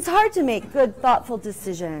 It's hard to make good, thoughtful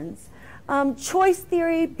decisions. Choice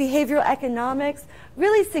theory, behavioral economics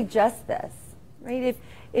really suggests this, right?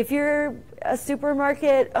 If you're a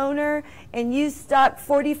supermarket owner and you stock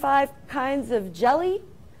 45 kinds of jelly,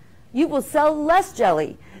 you will sell less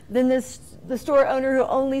jelly than the store owner who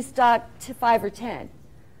only stocked 5 or 10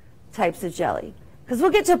 types of jelly. Because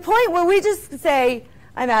we'll get to a point where we just say,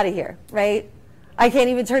 I'm out of here, right? I can't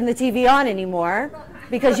even turn the TV on anymore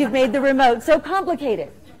because you've made the remote so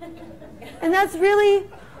complicated. And that's really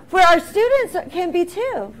where our students can be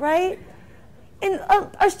too, right? And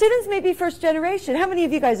our students may be first generation. How many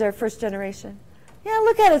of you guys are first generation? Yeah,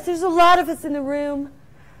 look at us. There's a lot of us in the room.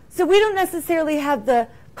 So we don't necessarily have the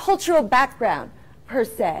cultural background, per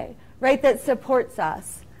se, right, that supports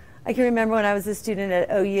us. I can remember when I was a student at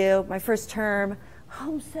OU, my first term,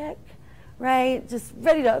 homesick, right, just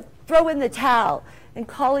ready to throw in the towel and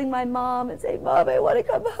calling my mom and saying, Mom, I want to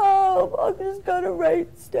come home. I'll just go to Wright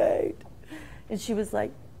State. And she was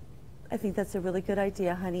like, I think that's a really good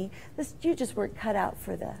idea, honey. You just weren't cut out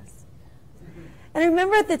for this. And I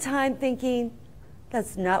remember at the time thinking,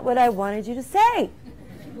 that's not what I wanted you to say.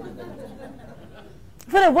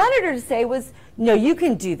 What I wanted her to say was, no, you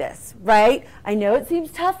can do this, right? I know it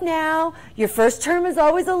seems tough now. Your first term is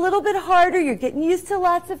always a little bit harder. You're getting used to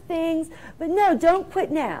lots of things. But no, don't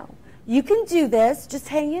quit now. You can do this. Just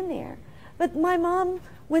hang in there. But my mom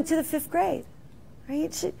went to the 5th grade,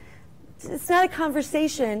 right? It's not a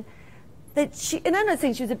conversation that and I'm not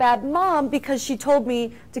saying she was a bad mom because she told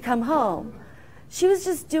me to come home. She was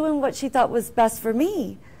just doing what she thought was best for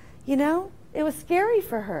me, you know? It was scary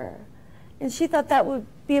for her. And she thought that would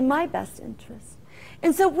be in my best interest.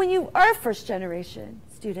 And so when you are a first generation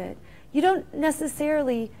student, you don't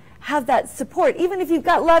necessarily have that support, even if you've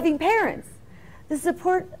got loving parents. The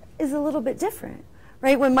support is a little bit different,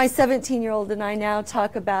 right? When my 17-year-old and I now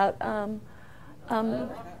talk about,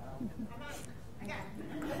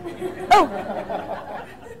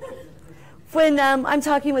 when I'm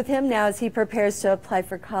talking with him now as he prepares to apply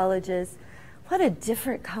for colleges, what a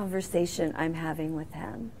different conversation I'm having with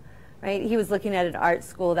him. Right? He was looking at an art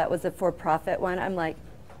school that was a for-profit one. I'm like,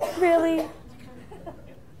 really?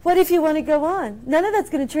 What if you want to go on? None of that's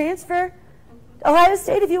going to transfer. Ohio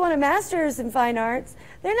State, if you want a master's in fine arts,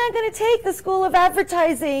 they're not going to take the School of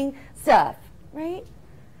Advertising stuff, right?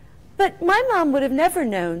 But my mom would have never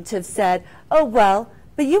known to have said, oh, well,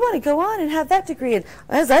 but you want to go on and have that degree. And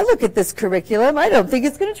as I look at this curriculum, I don't think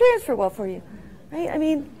it's going to transfer well for you, right? I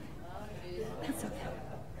mean, that's okay.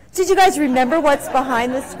 Did you guys remember what's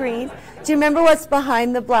behind the screen? Do you remember what's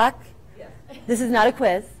behind the black? This is not a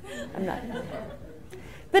quiz. I'm not.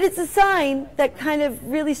 But it's a sign that kind of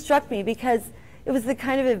really struck me because it was the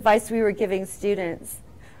kind of advice we were giving students,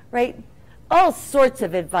 right? All sorts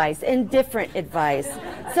of advice and different advice.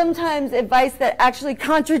 Sometimes advice that actually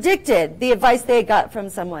contradicted the advice they got from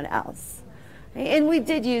someone else. And we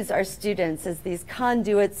did use our students as these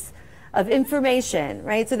conduits of information,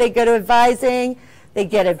 right? So they go to advising. They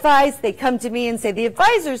get advice. They come to me and say, the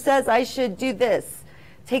advisor says I should do this,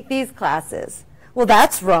 take these classes. Well,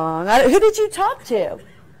 that's wrong. Who did you talk to?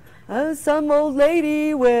 Oh, some old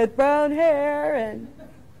lady with brown hair. And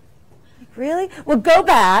really? Well, go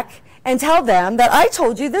back and tell them that I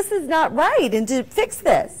told you this is not right and to fix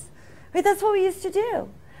this. Right? That's what we used to do.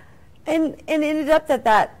 And it ended up that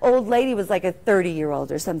that old lady was like a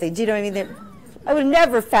 30-year-old or something. Do you know what I mean? I would have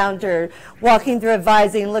never found her walking through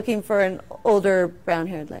advising looking for an older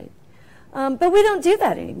brown-haired lady. But we don't do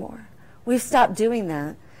that anymore. We've stopped doing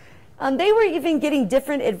that. They were even getting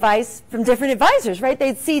different advice from different advisors, right?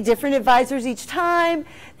 They'd see different advisors each time.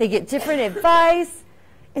 They get different advice.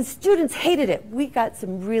 And students hated it. We got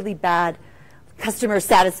some really bad customer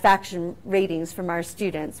satisfaction ratings from our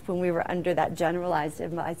students when we were under that generalized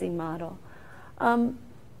advising model.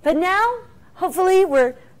 But now, hopefully,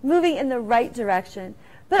 we're moving in the right direction.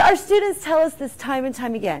 But our students tell us this time and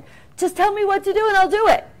time again. Just tell me what to do and I'll do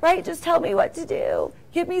it, right? Just tell me what to do.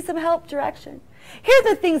 Give me some help, direction. Here are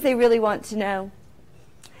the things they really want to know.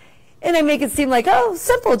 And I make it seem like, oh,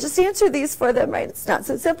 simple, just answer these for them, right? It's not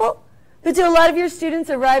so simple. But do a lot of your students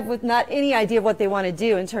arrive with not any idea of what they want to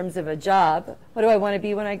do in terms of a job? What do I want to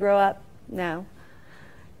be when I grow up? No.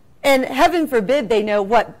 And heaven forbid they know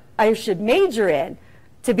what I should major in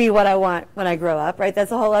to be what I want when I grow up, right?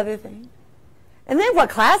 That's a whole other thing. And then what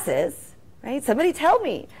classes, right? Somebody tell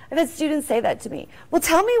me. I've had students say that to me. Well,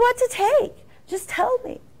 tell me what to take. Just tell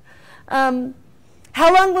me.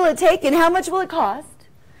 How long will it take and how much will it cost?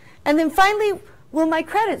 And then finally, will my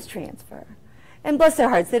credits transfer? And bless their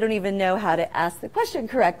hearts, they don't even know how to ask the question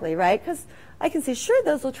correctly, right? Because I can say, sure,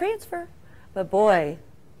 those will transfer. But boy,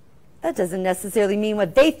 that doesn't necessarily mean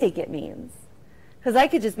what they think it means. Because I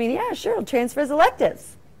could just mean, yeah, sure, it'll transfer as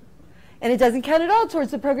electives. And it doesn't count at all towards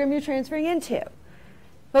the program you're transferring into.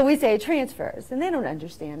 But we say it transfers, and they don't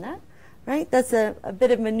understand that, right? That's a bit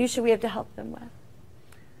of minutia we have to help them with.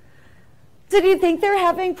 So do you think they're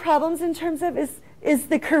having problems in terms of, is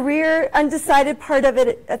the career undecided part of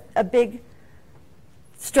it a big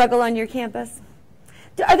struggle on your campus?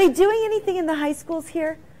 Are they doing anything in the high schools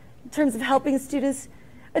here in terms of helping students?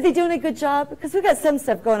 Are they doing a good job? Because we've got some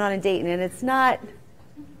stuff going on in Dayton, and it's not,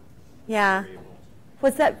 yeah.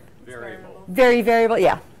 What's that? Variable. Very variable,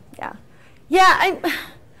 yeah, yeah. Yeah,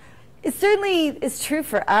 it certainly is true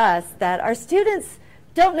for us that our students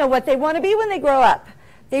don't know what they want to be when they grow up.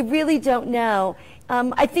 They really don't know.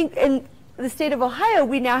 I think in the state of Ohio,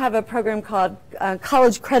 we now have a program called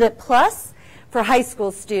College Credit Plus for high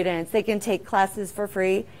school students. They can take classes for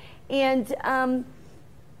free. And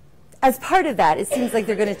as part of that, it seems like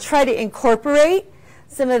they're going to try to incorporate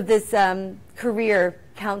some of this career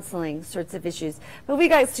counseling sorts of issues. But we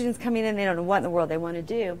got students coming in, they don't know what in the world they want to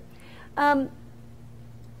do. What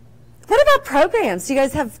about programs? Do you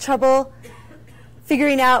guys have trouble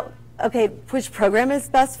figuring out, okay, which program is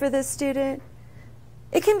best for this student?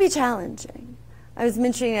 It can be challenging. I was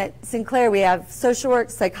mentioning at Sinclair we have social work,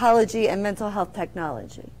 psychology, and mental health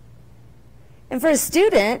technology. And for a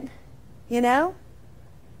student, you know,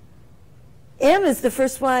 M is the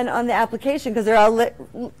first one on the application because they're all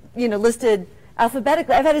listed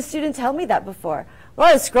alphabetically. I've had a student tell me that before. Well,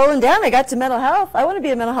 I was scrolling down, I got to mental health. I want to be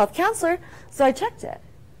a mental health counselor, so I checked it.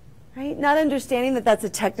 Right? Not understanding that that's a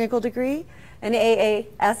technical degree, an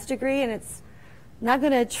AAS degree, and it's not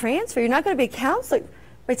going to transfer. You're not going to be a counselor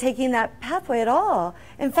by taking that pathway at all.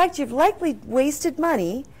 In fact, you've likely wasted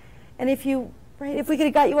money, and if we could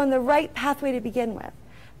have got you on the right pathway to begin with,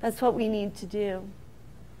 that's what we need to do.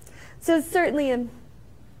 So it's certainly a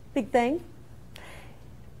big thing.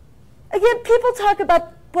 Again, people talk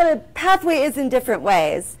about what a pathway is in different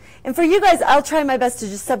ways. And for you guys, I'll try my best to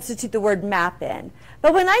just substitute the word map in.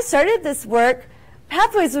 But when I started this work,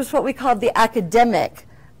 pathways was what we called the academic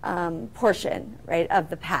portion, right, of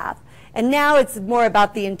the path. And now it's more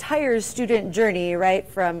about the entire student journey, right,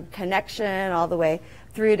 from connection all the way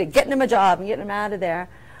through to getting them a job and getting them out of there.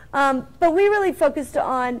 But we really focused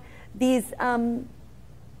on these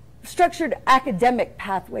structured academic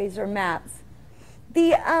pathways or maps.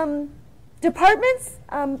 The departments,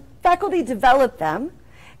 faculty developed them,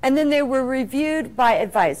 and then they were reviewed by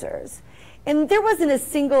advisors. And there wasn't a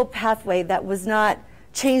single pathway that was not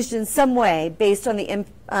changed in some way based on the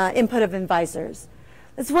input of advisors.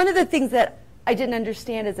 That's one of the things that I didn't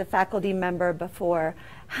understand as a faculty member before,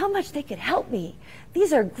 how much they could help me.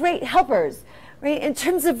 These are great helpers, right, in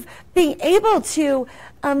terms of being able to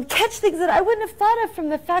catch things that I wouldn't have thought of from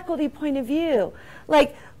the faculty point of view.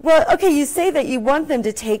 Like, well, okay, you say that you want them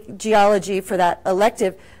to take geology for that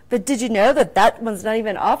elective, but did you know that that one's not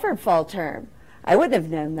even offered fall term? I wouldn't have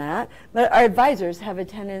known that. But our advisors have a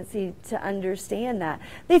tendency to understand that.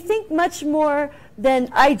 They think much more than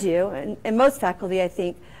I do, and most faculty, I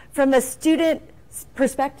think, from a student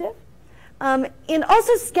perspective, and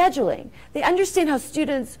also scheduling. They understand how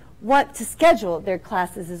students want to schedule their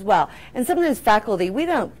classes as well. And sometimes faculty, we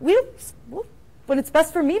don't when it's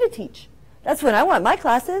best for me to teach. That's when I want my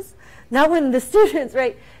classes, not when the students,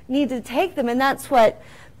 right, need to take them. And that's what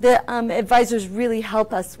the advisors really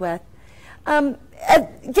help us with. Again,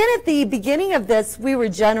 at the beginning of this, we were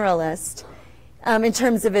generalists in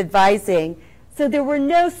terms of advising. So there were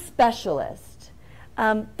no specialists,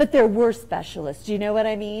 but there were specialists. Do you know what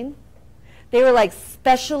I mean? They were like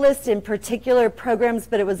specialists in particular programs,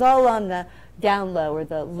 but it was all on the down low or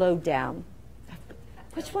the low down.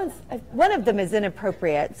 Which one's? One of them is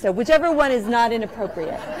inappropriate. So whichever one is not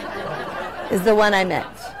inappropriate is the one I meant.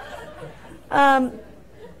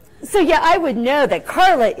 So yeah, I would know that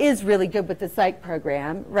Carla is really good with the psych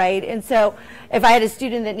program, right? And so if I had a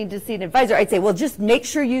student that needed to see an advisor, I'd say, well, just make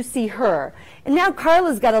sure you see her. And now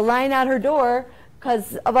Carla's got a line out her door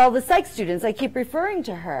because of all the psych students. I keep referring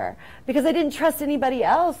to her because I didn't trust anybody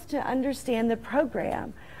else to understand the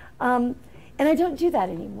program. And I don't do that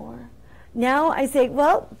anymore. Now I say,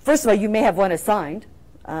 well, first of all, you may have one assigned,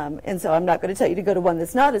 and so I'm not going to tell you to go to one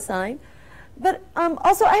that's not assigned. But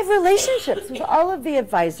also, I have relationships with all of the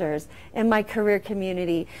advisors in my career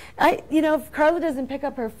community. If Carla doesn't pick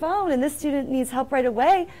up her phone and this student needs help right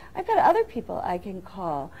away, I've got other people I can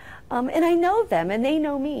call. And I know them, and they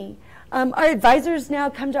know me. Our advisors now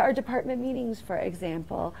come to our department meetings, for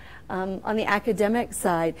example, on the academic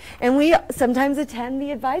side. And we sometimes attend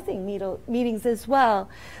the advising meetings as well.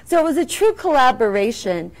 So it was a true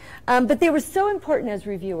collaboration, but they were so important as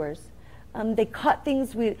reviewers. They caught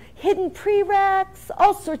things with hidden prereqs,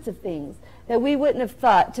 all sorts of things that we wouldn't have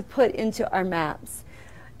thought to put into our maps.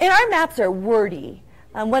 And our maps are wordy.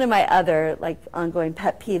 One of my other ongoing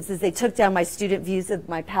pet peeves is they took down my student views of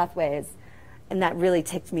my pathways, and that really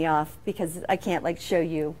ticked me off because I can't show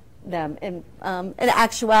you them in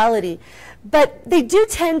actuality. But they do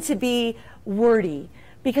tend to be wordy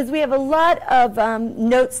because we have a lot of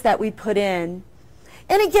notes that we put in.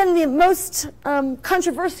 And again, the most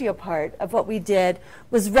controversial part of what we did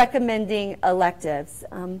was recommending electives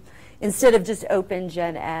instead of just open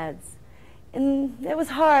gen eds. And it was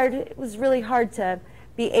hard. It was really hard to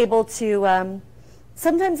be able to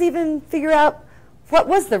sometimes even figure out what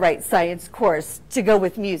was the right science course to go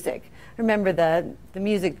with music. Remember the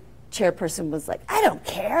music chairperson was like, I don't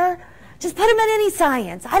care. Just put them in any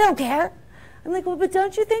science. I don't care. I'm like, well, but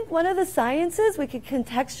don't you think one of the sciences, we could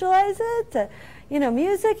contextualize it to,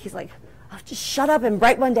 music? He's like, oh, just shut up and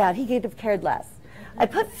write one down. He could have cared less. I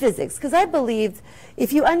put physics because I believed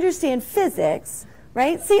if you understand physics,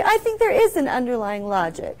 right? See, I think there is an underlying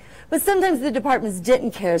logic. But sometimes the departments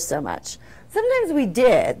didn't care so much. Sometimes we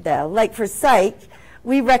did, though. Like for psych,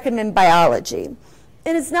 we recommend biology.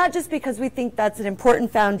 And it's not just because we think that's an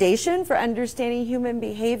important foundation for understanding human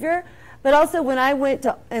behavior, but also when I went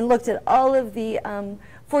and looked at all of the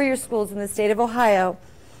four-year schools in the state of Ohio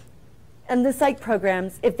and the psych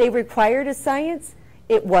programs, if they required a science,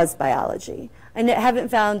 it was biology. I haven't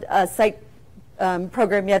found a psych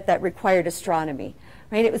program yet that required astronomy,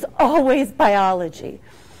 right? It was always biology.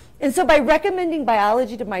 And so by recommending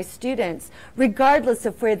biology to my students, regardless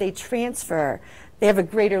of where they transfer, they have a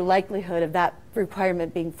greater likelihood of that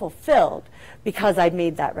requirement being fulfilled because I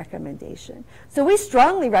made that recommendation. So we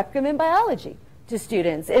strongly recommend biology to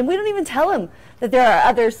students, and we don't even tell them that there are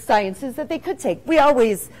other sciences that they could take. We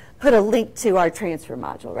always put a link to our transfer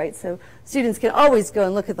module, right? So students can always go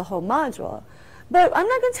and look at the whole module. But I'm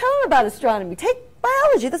not going to tell them about astronomy. Take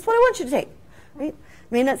biology. That's what I want you to take, right?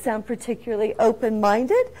 May not sound particularly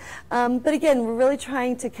open-minded, but again, we're really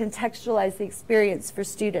trying to contextualize the experience for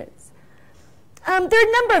students. There are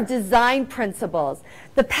a number of design principles.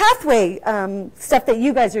 The pathway stuff that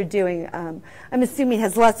you guys are doing, I'm assuming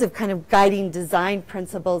has lots of kind of guiding design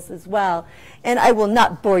principles as well. And I will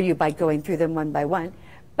not bore you by going through them one by one.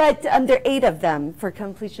 But there are 8 of them for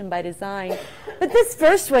completion by design. But this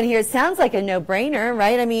first one here sounds like a no-brainer,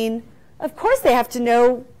 right? I mean, of course they have to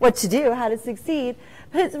know what to do, how to succeed.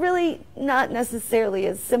 But it's really not necessarily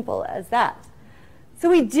as simple as that. So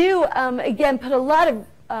we do, again, put a lot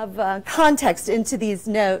of context into these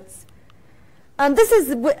notes. This is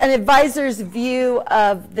an advisor's view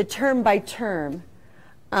of the term by term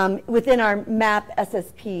within our MAP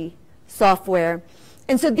SSP software.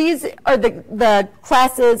 And so these are the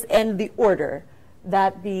classes and the order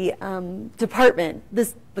that the department,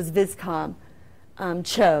 this was Viscom,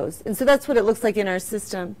 chose. And so that's what it looks like in our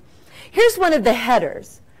system. Here's one of the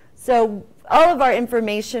headers. So all of our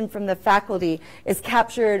information from the faculty is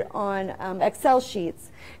captured on Excel sheets.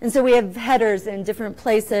 And so we have headers in different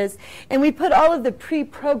places, and we put all of the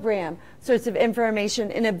pre-program sorts of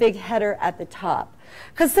information in a big header at the top.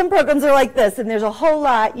 Because some programs are like this, and there's a whole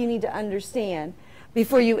lot you need to understand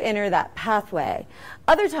before you enter that pathway.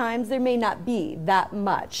 Other times, there may not be that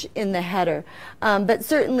much in the header. But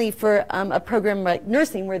certainly for a program like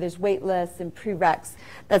nursing, where there's wait lists and prereqs,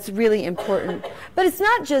 that's really important. But it's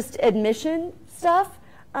not just admission stuff.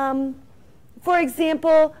 For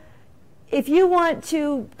example, if you want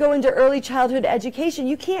to go into early childhood education,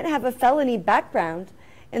 you can't have a felony background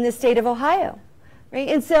in the state of Ohio. Right?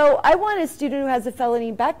 And so I want a student who has a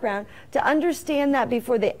felony background to understand that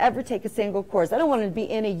before they ever take a single course. I don't want to be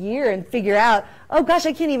in a year and figure out, oh gosh,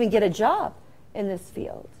 I can't even get a job in this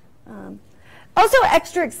field. Also,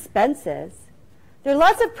 extra expenses. There are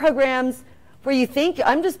lots of programs where you think,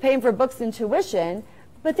 I'm just paying for books and tuition,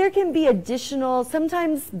 but there can be additional,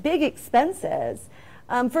 sometimes big expenses.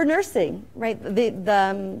 For nursing, right,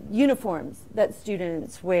 the uniforms that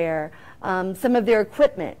students wear, some of their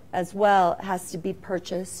equipment as well has to be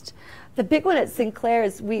purchased. The big one at Sinclair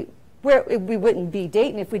is we wouldn't be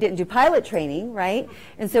Dayton if we didn't do pilot training, right?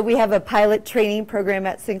 And so we have a pilot training program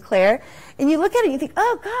at Sinclair. And you look at it and you think,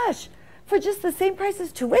 oh gosh, for just the same price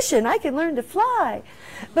as tuition, I can learn to fly.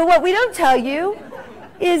 But what we don't tell you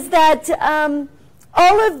is that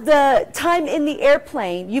all of the time in the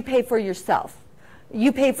airplane you pay for yourself.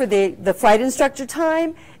 You pay for the flight instructor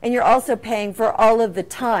time, and you're also paying for all of the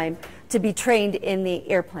time to be trained in the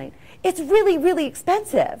airplane. It's really, really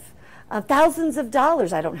expensive. Thousands of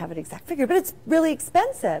dollars. I don't have an exact figure, but it's really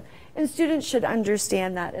expensive. And students should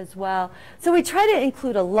understand that as well. So we try to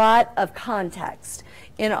include a lot of context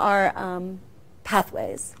in our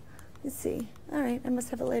pathways. Let's see. All right, I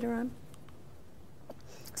must have it later on.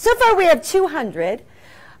 So far we have 200.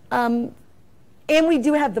 And we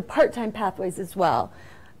do have the part-time pathways as well.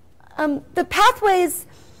 The pathways,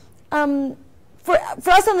 for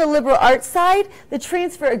us on the liberal arts side, the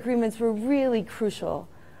transfer agreements were really crucial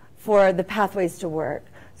for the pathways to work.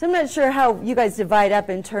 So I'm not sure how you guys divide up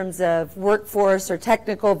in terms of workforce or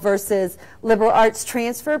technical versus liberal arts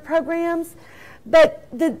transfer programs. But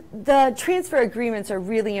the transfer agreements are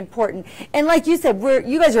really important. And like you said,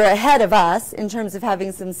 you guys are ahead of us in terms of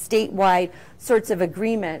having some statewide sorts of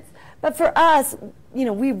agreements. But for us, you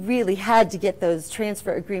know, we really had to get those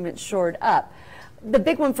transfer agreements shored up. The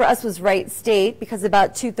big one for us was Wright State, because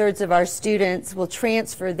about 2/3 of our students will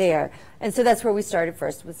transfer there. And so that's where we started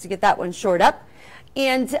first, was to get that one shored up.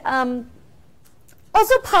 And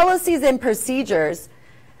also policies and procedures,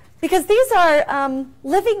 because these are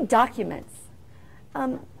living documents.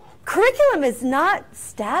 Curriculum is not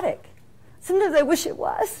static. Sometimes I wish it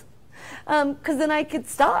was, because then I could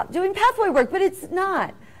stop doing pathway work, but it's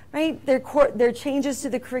not. Right? There are changes to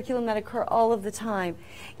the curriculum that occur all of the time.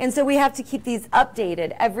 And so we have to keep these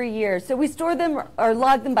updated every year. So we store them or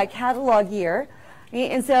log them by catalog year.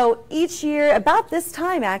 Right? And so each year, about this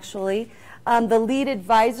time actually, the lead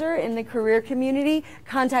advisor in the career community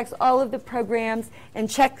contacts all of the programs and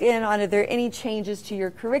check in on if there are any changes to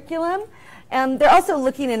your curriculum. And they're also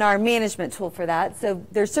looking in our management tool for that. So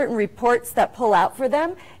there's certain reports that pull out for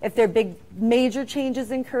them if there are big major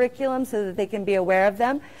changes in curriculum so that they can be aware of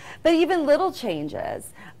them. But even little changes,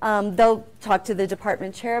 they'll talk to the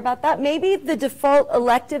department chair about that. Maybe the default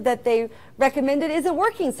elective that they recommended isn't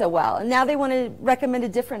working so well, and now they want to recommend a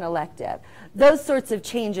different elective. Those sorts of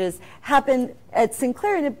changes happen at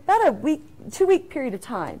Sinclair in about a week, 2-week period of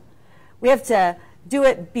time. We have to do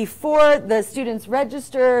it before the students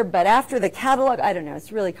register, but after the catalog. I don't know,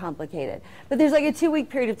 it's really complicated. But there's like a 2-week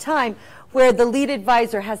period of time where the lead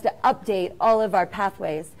advisor has to update all of our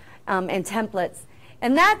pathways and templates.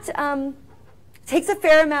 And that takes a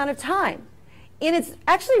fair amount of time. And it's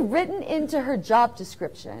actually written into her job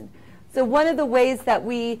description. So one of the ways that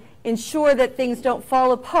we ensure that things don't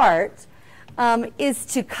fall apart is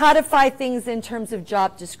to codify things in terms of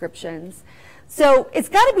job descriptions. So it's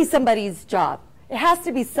got to be somebody's job. It has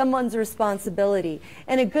to be someone's responsibility.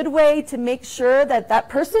 And a good way to make sure that that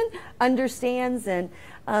person understands and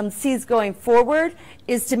sees going forward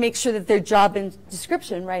is to make sure that their job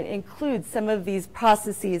description, right, includes some of these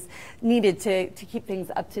processes needed to keep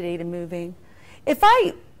things up to date and moving. If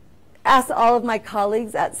I asked all of my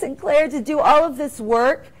colleagues at Sinclair to do all of this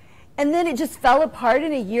work and then it just fell apart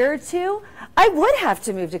in a year or two, I would have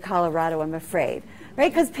to move to Colorado, I'm afraid.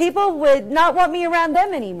 Right? Because people would not want me around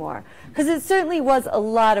them anymore. Because it certainly was a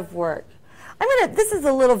lot of work. This is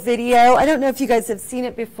a little video. I don't know if you guys have seen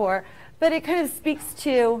it before, but it kind of speaks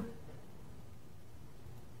to,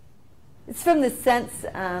 it's from the sense,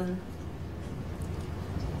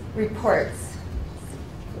 reports.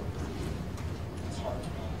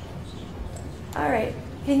 All right,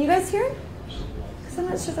 can you guys hear it? Because I'm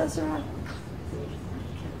not sure those are on.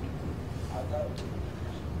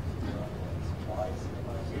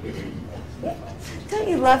 Don't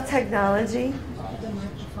you love technology?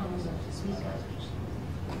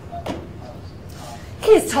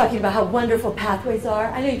 He's talking about how wonderful pathways are.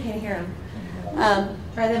 I know you can't hear him.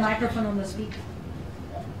 Try the microphone on the speaker.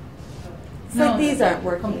 It's like these aren't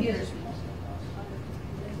working. Computers.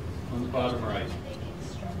 On the bottom right.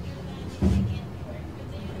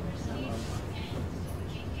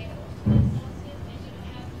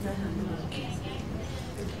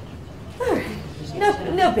 All right.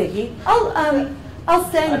 No biggie.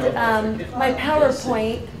 I'll send my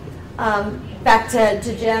PowerPoint back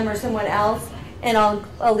to Jim or someone else, and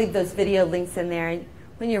I'll leave those video links in there. And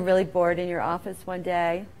when you're really bored in your office one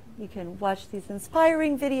day, you can watch these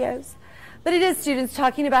inspiring videos. But it is students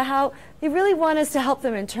talking about how they really want us to help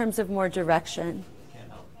them in terms of more direction.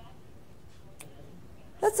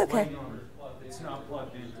 That's okay. It's not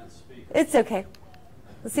plugged into the speaker. It's okay.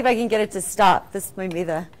 Let's see if I can get it to stop. This may be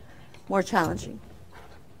the more challenging.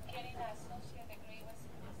 Getting that associate degree was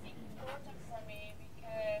important for me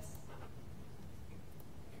because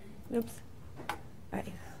Oops. All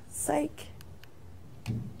right. Psych.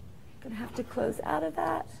 Gonna have to close out of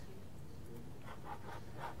that.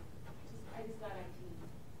 I just got IT.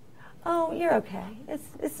 Oh, you're okay.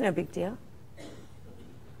 It's no big deal.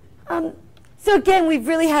 So again, we've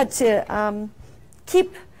really had to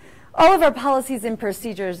keep all of our policies and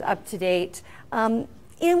procedures up to date. And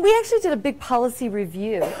we actually did a big policy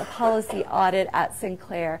review, a policy audit at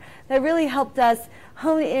Sinclair that really helped us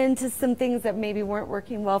hone into some things that maybe weren't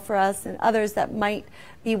working well for us and others that might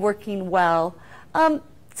be working well.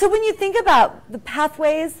 So when you think about the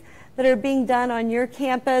pathways that are being done on your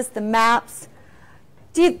campus, the maps,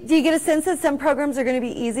 do you get a sense that some programs are going to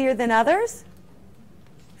be easier than others?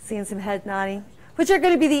 Seeing some head nodding. Which are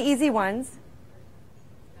going to be the easy ones?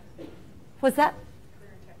 What's that?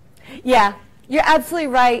 Yeah, you're absolutely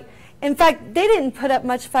right. In fact, they didn't put up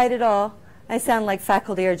much fight at all. I sound like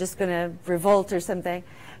faculty are just going to revolt or something.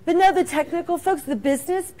 But no, the technical folks, the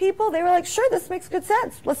business people, they were like, sure, this makes good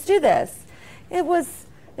sense. Let's do this. It was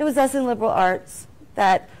us in liberal arts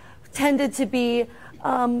that tended to be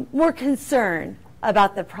more concerned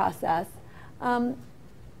about the process. And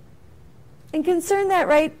concerned that,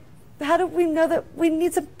 right, how do we know that we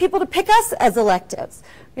need some people to pick us as electives?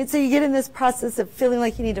 Right, so you get in this process of feeling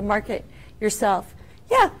like you need to market yourself.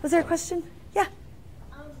 Yeah, was there a question? Yeah.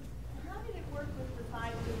 How did it work with the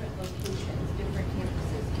 5 different locations, different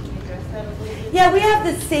campuses? Can you address that a little bit? Yeah, we have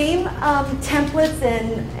the same templates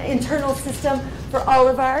and internal system for all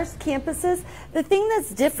of our campuses. The thing that's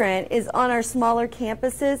different is on our smaller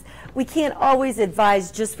campuses, we can't always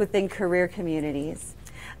advise just within career communities.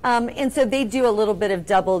 And so they do a little bit of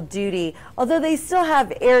double duty, although they still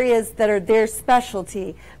have areas that are their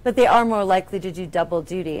specialty, but they are more likely to do double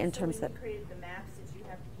duty in terms of. Created the maps, did you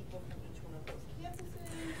have people from each one of those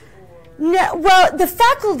campuses? Or? No, well, the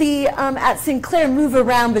faculty at Sinclair move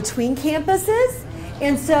around between campuses,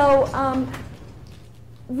 and so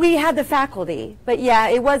we had the faculty. But yeah,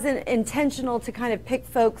 it wasn't intentional to kind of pick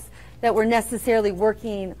folks that were necessarily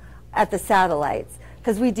working at the satellites,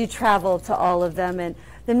 because we do travel to all of them, and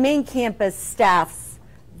the main campus staffs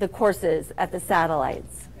the courses at the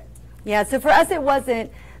satellites. Yeah, so for us it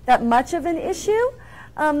wasn't that much of an issue.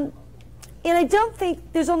 And I don't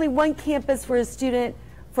think there's only one campus where a student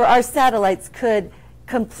for our satellites could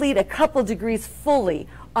complete a couple degrees fully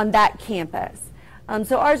on that campus.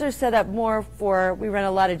 So ours are set up more for, we run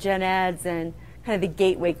a lot of gen eds and kind of the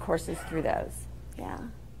gateway courses through those. Yeah.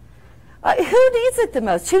 Who needs it the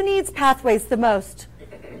most? Who needs pathways the most?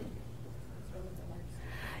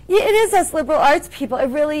 Yeah, it is us liberal arts people. It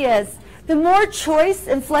really is. The more choice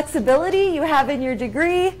and flexibility you have in your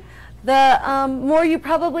degree, the more you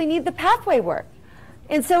probably need the pathway work.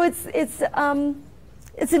 And so it's an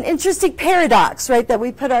interesting paradox, right, that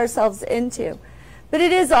we put ourselves into. But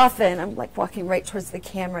it is often, I'm like walking right towards the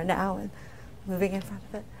camera now and moving in front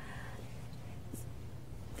of it.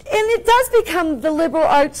 And it does become the liberal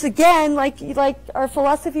arts again, like our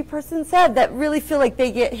philosophy person said, that really feel like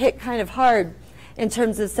they get hit kind of hard in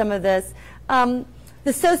terms of some of this.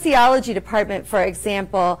 The sociology department, for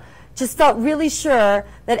example, just felt really sure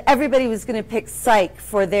that everybody was going to pick psych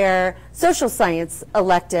for their social science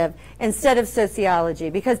elective instead of sociology,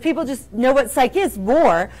 because people just know what psych is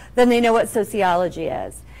more than they know what sociology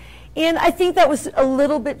is. And I think that was a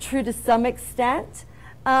little bit true to some extent,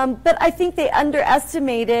 but I think they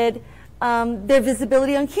underestimated their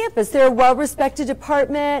visibility on campus. They're a well-respected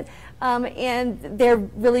department. and they're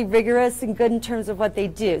really rigorous and good in terms of what they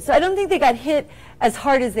do. So I don't think they got hit as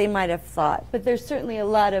hard as they might have thought, but there's certainly a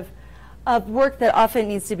lot of work that often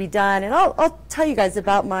needs to be done. And I'll tell you guys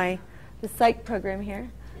about the psych program here.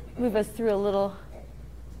 Move us through a little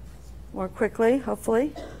more quickly,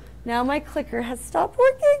 hopefully. Now my clicker has stopped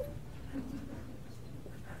working.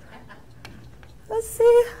 Let's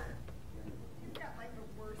see.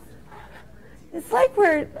 It's like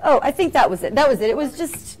I think that was it. That was it. It was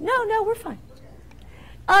just, no, we're fine.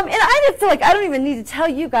 And I just feel like I don't even need to tell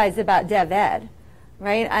you guys about Dev Ed,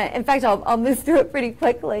 right? In fact, I'll move through it pretty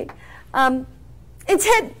quickly.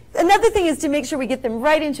 Intent, another thing is to make sure we get them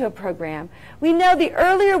right into a program. We know the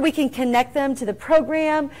earlier we can connect them to the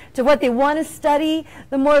program, to what they want to study,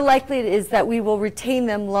 the more likely it is that we will retain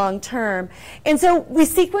them long term. And so we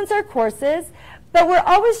sequence our courses, but we're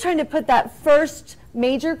always trying to put that first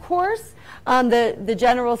major course, the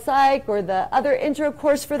general psych or the other intro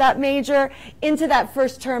course for that major, into that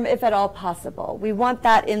first term if at all possible. We want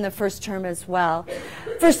that in the first term as well.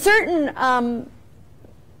 For certain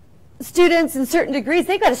students in certain degrees,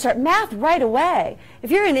 they've got to start math right away. If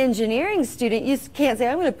you're an engineering student, you can't say,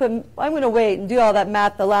 I'm going to wait and do all that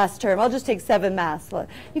math the last term. I'll just take 7 maths.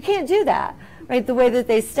 You can't do that, right, the way that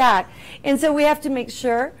they stack. And so we have to make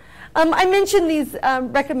sure. I mentioned these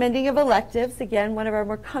recommending of electives, again, one of our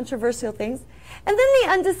more controversial things. And then the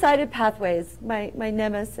undecided pathways, my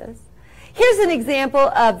nemesis. Here's an example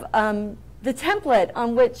of the template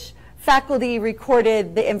on which faculty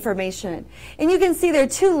recorded the information. And you can see there are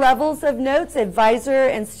 2 levels of notes, advisor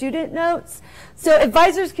and student notes. So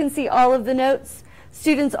advisors can see all of the notes.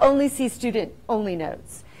 Students only see student-only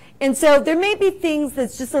notes. And so there may be things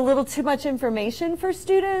that's just a little too much information for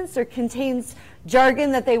students or contains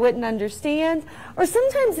jargon that they wouldn't understand. Or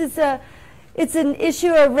sometimes it's an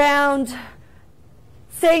issue around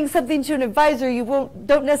saying something to an advisor you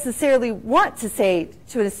don't necessarily want to say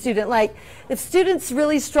to a student. Like, if students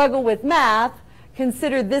really struggle with math,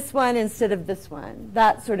 consider this one instead of this one,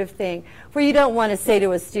 that sort of thing, where you don't want to say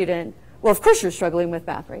to a student, well, of course you're struggling with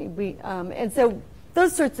math, right? And so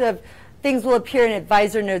those sorts of things will appear in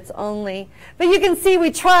advisor notes only. But you can see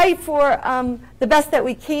we try for the best that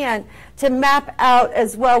we can to map out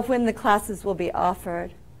as well when the classes will be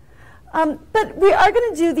offered. But we are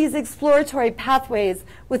going to do these exploratory pathways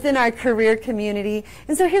within our career community.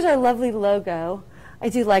 And so here's our lovely logo. I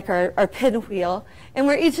do like our pinwheel. And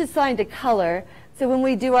we're each assigned a color. So when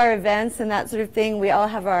we do our events and that sort of thing, we all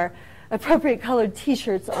have our appropriate colored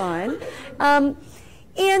T-shirts on.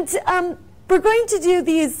 We're going to do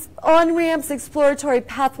these on-ramps, exploratory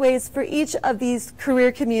pathways for each of these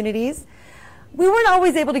career communities. We weren't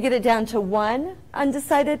always able to get it down to one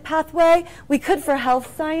undecided pathway. We could for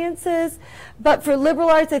health sciences, but for liberal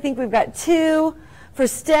arts, I think we've got 2. For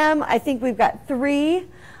STEM, I think we've got 3.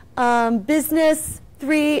 Business,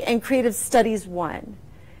 3, and creative studies, 1.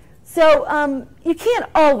 So you can't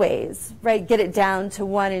always, right, get it down to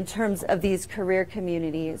 1 in terms of these career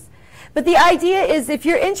communities. But the idea is if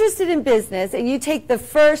you're interested in business and you take the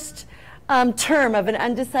first term of an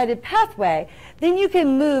undecided pathway, then you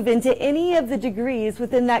can move into any of the degrees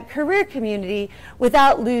within that career community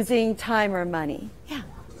without losing time or money. Yeah?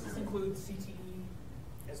 Does this include CTE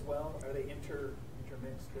as well? Are they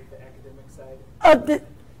intermixed with the academic side?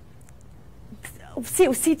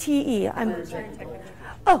 CTE.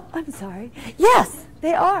 I'm sorry. Yes,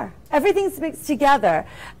 they are. Everything's mixed together.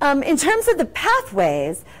 In terms of the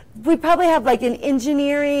pathways, we probably have like an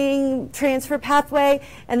engineering transfer pathway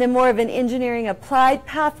and then more of an engineering applied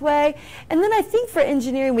pathway. And then I think for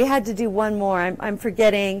engineering we had to do one more. I'm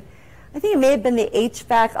forgetting. I think it may have been the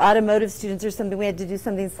HVAC automotive students or something we had to do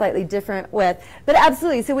something slightly different with. But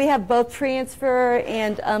absolutely, so we have both transfer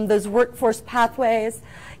and those workforce pathways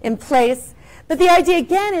in place. But the idea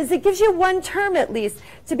again is it gives you 1 term at least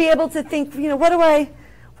to be able to think, what do I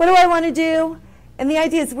want to do? And the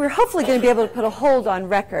idea is we're hopefully going to be able to put a hold on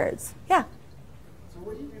records. Yeah? So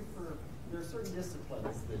what do you do there are certain disciplines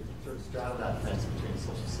that sort of straddle that fence between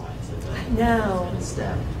social sciences and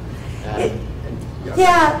STEM.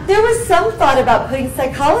 Yeah, there was some thought about putting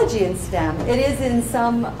psychology in STEM. It is in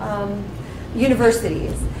some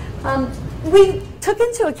universities. We took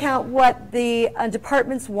into account what the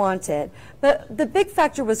departments wanted, but the big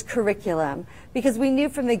factor was curriculum, because we knew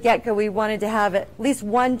from the get-go we wanted to have at least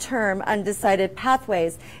 1 term undecided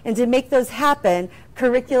pathways, and to make those happen,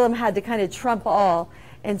 curriculum had to kind of trump all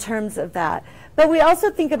in terms of that. But we also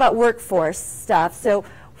think about workforce stuff. So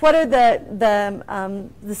what are the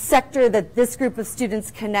sector that this group of students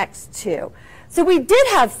connects to? So we did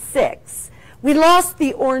have 6. We lost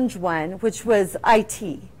the orange one, which was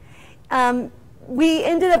IT. we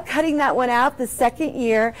ended up cutting that one out the second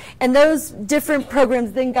year, and those different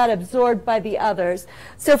programs then got absorbed by the others.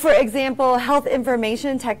 So for example, health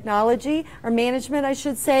information technology, or management I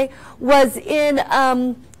should say, was in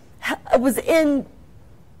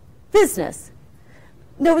business.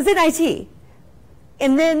 No, it was in IT.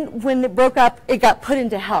 And then when it broke up, it got put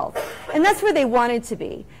into health. And that's where they wanted to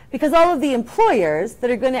be, because all of the employers that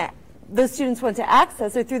are going to, those students want to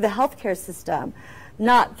access are through the healthcare system,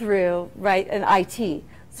 not through, right, an IT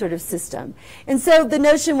sort of system. And so the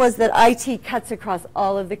notion was that IT cuts across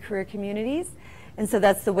all of the career communities, and so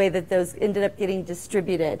that's the way that those ended up getting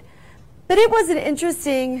distributed. But it was an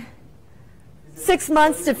interesting 6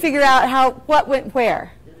 months to figure out what went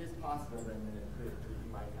where. It is possible then that you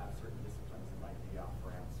might have certain disciplines that might be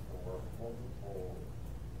off-ramps for multiple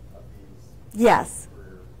of these Yes.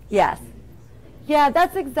 career Yes. communities. Yeah,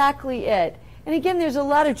 that's exactly it. And again, there's a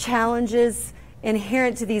lot of challenges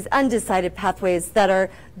inherent to these undecided pathways that are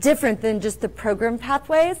different than just the program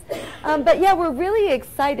pathways. But yeah, we're really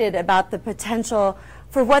excited about the potential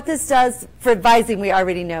for what this does for advising. We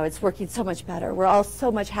already know it's working so much better. We're all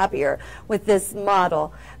so much happier with this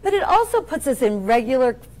model. But it also puts us in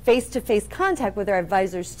regular face-to-face contact with our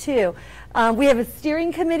advisors too. We have a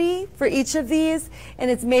steering committee for each of these, and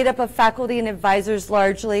it's made up of faculty and advisors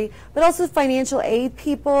largely, but also financial aid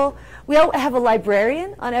people. We have a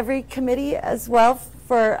librarian on every committee as well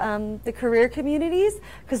for the career communities,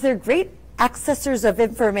 because they're great accessors of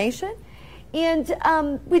information.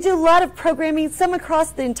 And we do a lot of programming, some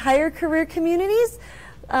across the entire career communities.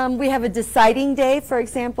 We have a deciding day, for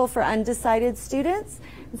example, for undecided students,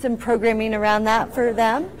 and some programming around that for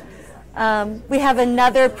them. We have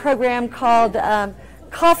another program called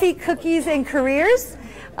Coffee, Cookies, and Careers.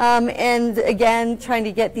 And again, trying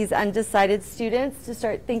to get these undecided students to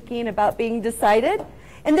start thinking about being decided.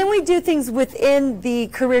 And then we do things within the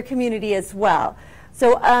career community as well.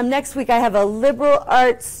 So next week I have a liberal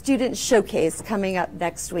arts student showcase coming up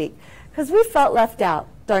next week, because we felt left out,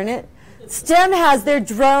 darn it. STEM has their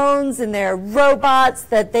drones and their robots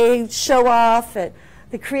that they show off, and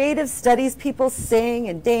the creative studies people sing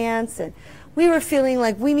and dance, and we were feeling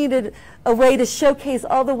like we needed a way to showcase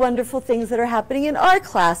all the wonderful things that are happening in our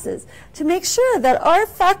classes to make sure that our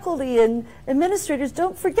faculty and administrators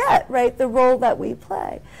don't forget, right, the role that we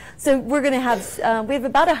play. So we're going to have, we have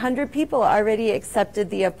about 100 people already accepted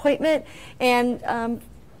the appointment, and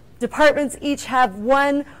departments each have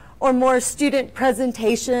one or more student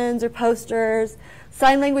presentations or posters.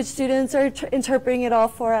 Sign language students are interpreting it all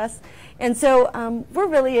for us. And so we're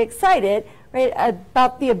really excited, right,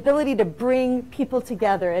 about the ability to bring people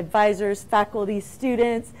together, advisors, faculty,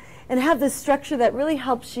 students, and have this structure that really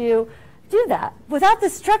helps you do that. Without the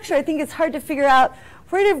structure, I think it's hard to figure out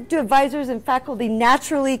where do advisors and faculty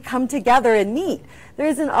naturally come together and meet. There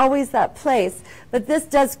isn't always that place, but this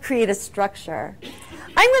does create a structure.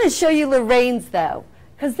 I'm going to show you Lorraine's, though,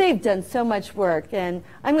 because they've done so much work, and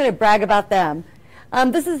I'm going to brag about them.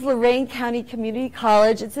 This is Lorain County Community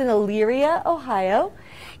College. It's in Elyria, Ohio.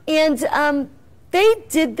 And they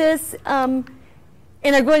did this and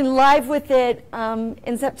are going live with it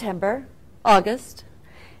in September, August.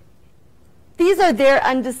 These are their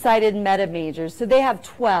undecided meta majors. So they have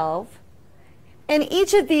 12. And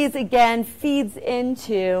each of these, again, feeds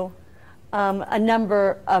into a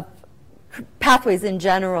number of pathways in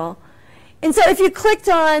general. And so if you clicked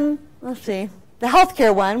on, let's see, the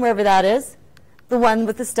healthcare one, wherever that is, the one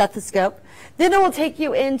with the stethoscope, then it will take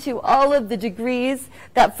you into all of the degrees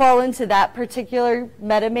that fall into that particular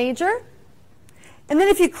meta major. And then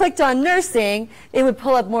if you clicked on nursing, it would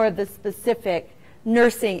pull up more of the specific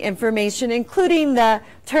nursing information, including the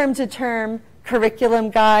term-to-term curriculum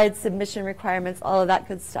guides, submission requirements, all of that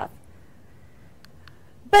good stuff.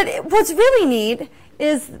 But what's really neat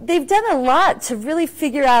is they've done a lot to really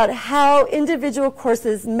figure out how individual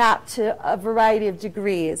courses map to a variety of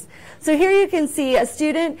degrees. So here you can see a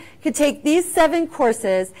student could take these 7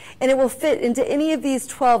 courses, and it will fit into any of these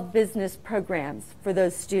 12 business programs for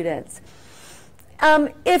those students.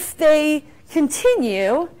 If they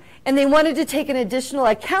continue and they wanted to take an additional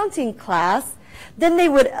accounting class, then they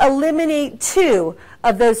would eliminate 2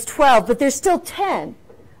 of those 12, but there's still 10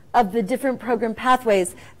 of the different program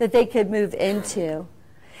pathways that they could move into.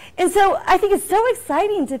 And so I think it's so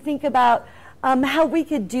exciting to think about how we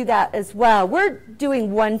could do that as well. We're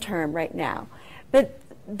doing 1 term right now, but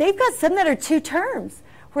they've got some that are 2 terms,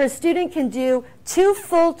 where a student can do 2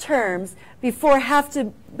 full terms before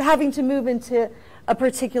having to move into a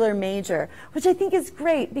particular major, which I think is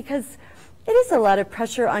great, because it is a lot of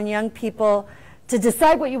pressure on young people to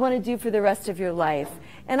decide what you want to do for the rest of your life.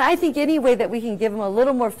 And I think any way that we can give them a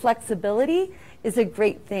little more flexibility is a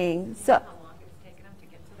great thing. So,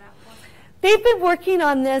 they've been working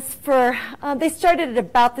on this for, they started at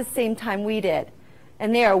about the same time we did,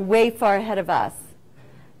 and they are way far ahead of us.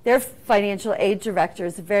 Their financial aid director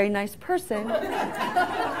is a very nice person.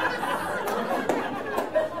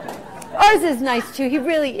 Ours is nice too, he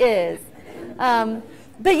really is.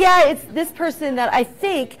 But yeah, it's this person that I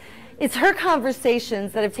think, it's her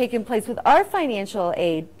conversations that have taken place with our financial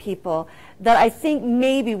aid people that I think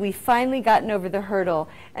maybe we've finally gotten over the hurdle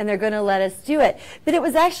and they're going to let us do it. But it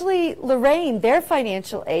was actually Lorraine, their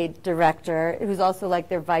financial aid director, who's also like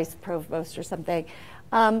their vice provost or something,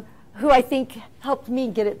 who I think helped me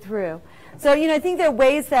get it through. So, I think there are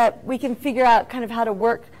ways that we can figure out kind of how to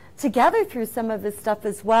work together through some of this stuff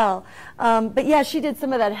as well. But yeah, she did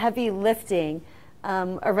some of that heavy lifting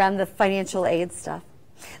around the financial aid stuff.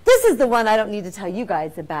 This is the one I don't need to tell you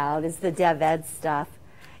guys about, is the Dev Ed stuff.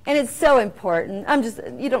 And it's so important. I'm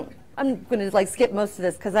going to like skip most of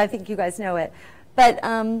this because I think you guys know it. But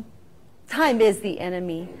time is the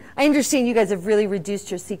enemy. I understand you guys have really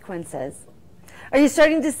reduced your sequences. Are you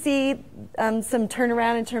starting to see some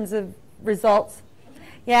turnaround in terms of results?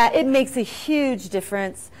 Yeah, it makes a huge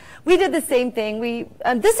difference. We did the same thing.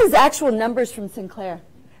 This is actual numbers from Sinclair.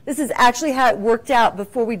 This is actually how it worked out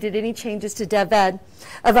before we did any changes to Dev Ed.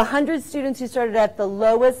 Of 100 students who started at the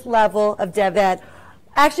lowest level of Dev Ed,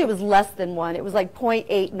 actually it was less than 1. It was like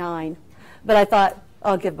 0.89. But I thought,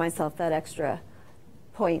 I'll give myself that extra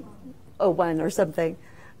 0.01 or something.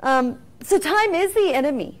 So time is the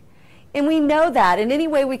enemy. And we know that. And any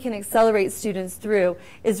way we can accelerate students through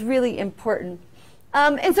is really important.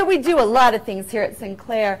 And so we do a lot of things here at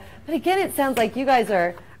Sinclair. But again, it sounds like you guys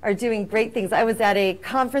are doing great things. I was at a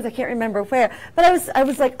conference, I can't remember where, but I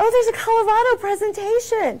was like, oh, there's a Colorado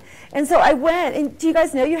presentation. And so I went, and do you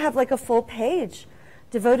guys know you have like a full page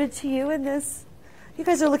devoted to you in this? You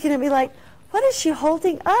guys are looking at me like, what is she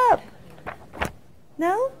holding up?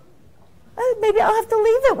 No? Maybe I'll have to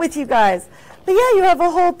leave it with you guys. But yeah, you have a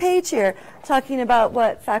whole page here talking about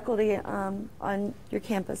what faculty on your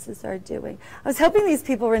campuses are doing. I was hoping these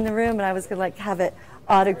people were in the room and I was going to like have it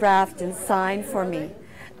autographed and signed for me.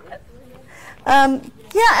 Yeah,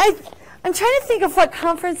 I'm trying to think of what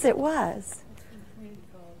conference it was.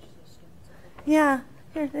 Yeah,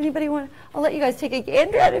 here, anybody want? I'll let you guys take a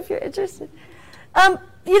gander at it if you're interested.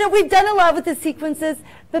 We've done a lot with the sequences,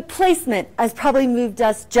 but placement has probably moved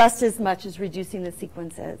us just as much as reducing the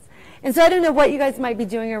sequences. And so I don't know what you guys might be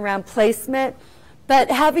doing around placement,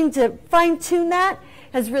 but having to fine-tune that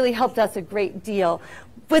has really helped us a great deal.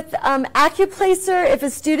 With AccuPlacer, if a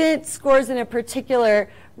student scores in a particular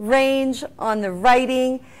range on the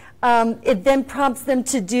writing, it then prompts them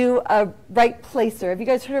to do a right placer. Have you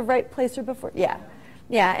guys heard of right placer before? Yeah.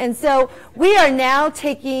 Yeah, and so we are now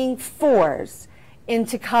taking 4s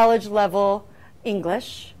into college level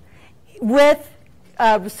English with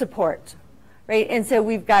support, right? And so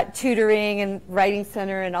we've got tutoring and writing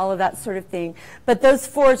center and all of that sort of thing. But those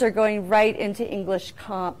 4s are going right into English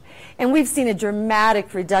comp. And we've seen a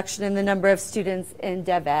dramatic reduction in the number of students in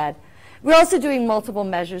Dev Ed. We're also doing multiple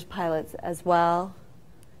measures pilots as well.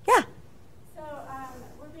 Yeah. So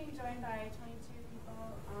we're being joined by 22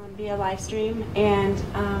 people via live stream. And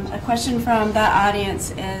a question from that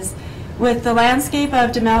audience is, with the landscape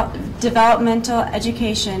of developmental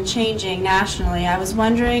education changing nationally, I was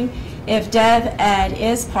wondering if Dev Ed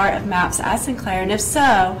is part of MAPS at Sinclair, and if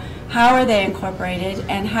so, how are they incorporated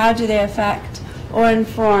and how do they affect or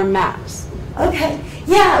inform MAPS? Okay,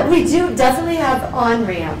 yeah, we do definitely have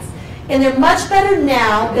on-ramps, and they're much better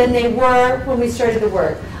now than they were when we started the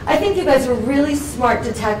work. I think you guys were really smart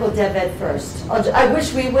to tackle Dev Ed first. I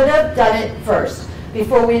wish we would have done it first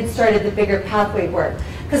before we had started the bigger pathway work.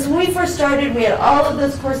 Because when we first started, we had all of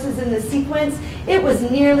those courses in the sequence. It was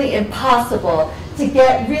nearly impossible to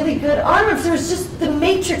get really good on-ramps. There was just, the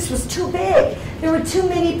matrix was too big. There were too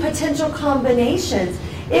many potential combinations.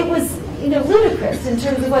 It was, ludicrous in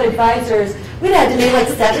terms of what advisors, we'd had to make like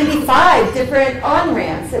 75 different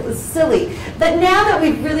on-ramps. It was silly. But now that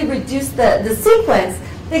we've really reduced the sequence,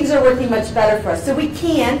 things are working much better for us. So we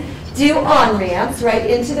can do on-ramps right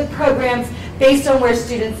into the programs based on where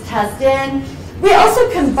students test in. We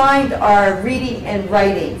also combined our reading and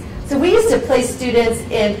writing. So we used to place students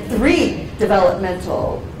in 3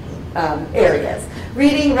 developmental areas,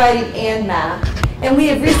 reading, writing, and math. And we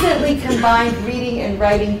have recently combined reading and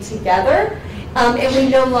writing together, and we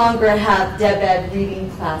no longer have Dev Ed reading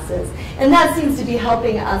classes. And that seems to be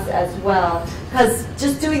helping us as well, because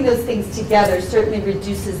just doing those things together certainly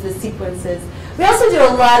reduces the sequences. We also do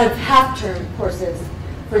a lot of half-term courses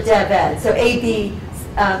for Dev Ed, so AB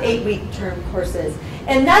 8-week term courses.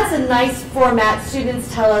 And that's a nice format,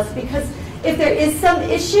 students tell us, because If there is some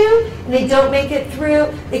issue and they don't make it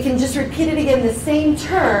through, they can just repeat it again the same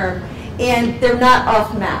term, and they're not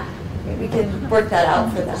off map. We can work that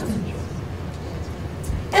out for them.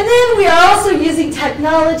 And then we are also using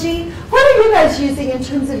technology. What are you guys using in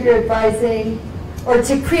terms of your advising or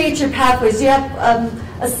to create your pathways? Do you have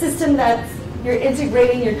a system that you're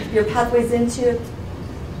integrating your pathways into?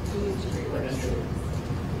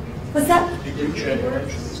 What's that?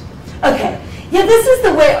 Okay. Yeah, this is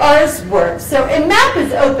the way ours works. So, and MAP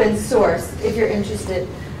is open source if you're interested.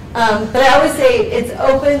 But I always say it's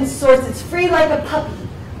open source. It's free like a puppy,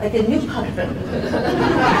 like a new puppy.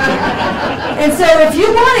 And so if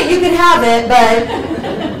you want it, you can have it, but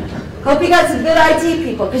hope you got some good IT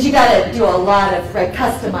people, because you got to do a lot of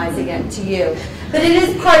customizing it to you. But it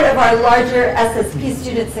is part of our larger SSP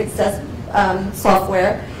student success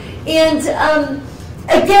software. And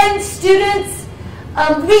again, students,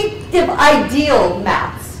 we give ideal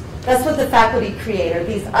maps. That's what the faculty create, are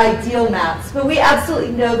these ideal maps. But we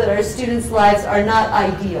absolutely know that our students' lives are not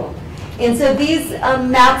ideal. And so these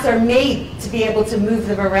maps are made to be able to move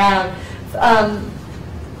them around.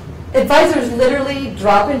 Advisors literally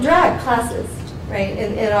drop and drag classes, right,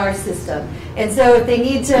 in our system. And so if they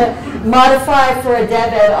need to modify for a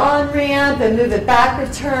dev ed on-ramp and move it back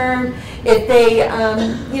a term, if they,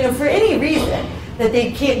 for any reason, that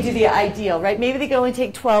they can't do the ideal, right? Maybe they can only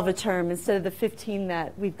take 12 a term instead of the 15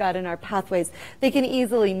 that we've got in our pathways. They can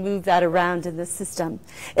easily move that around in the system.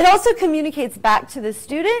 It also communicates back to the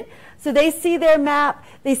student, so they see their map,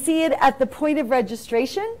 they see it at the point of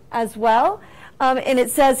registration as well, and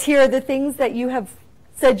it says here are the things that you have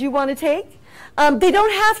said you want to take. They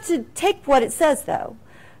don't have to take what it says, though.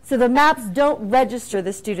 So the maps don't register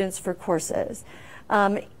the students for courses.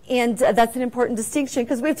 And that's an important distinction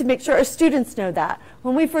because we have to make sure our students know that.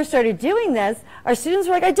 When we first started doing this, our students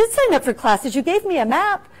were like, I did sign up for classes. You gave me a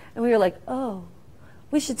map. And we were like, oh,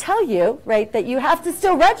 we should tell you, right, that you have to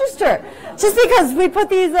still register. Just because we put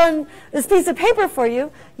these on this piece of paper for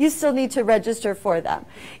you, you still need to register for them.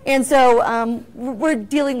 And so we're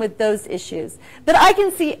dealing with those issues. But I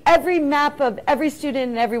can see every map of every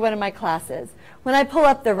student in every one of my classes. When I pull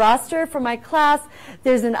up the roster for my class,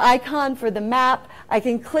 there's an icon for the map. I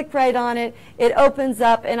can click right on it. It opens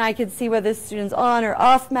up, and I can see whether the student's on or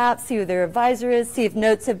off map, see who their advisor is, see if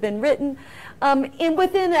notes have been written. And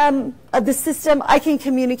within the system, I can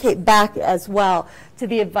communicate back as well to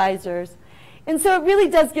the advisors. And so it really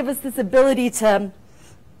does give us this ability to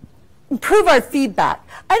improve our feedback.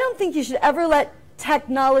 I don't think you should ever let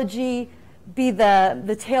technology be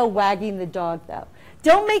the tail wagging the dog, though.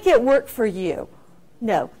 Don't make it work for you.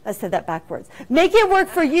 No, I said that backwards. Make it work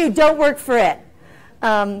for you, don't work for it.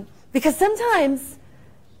 Because sometimes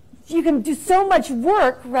you can do so much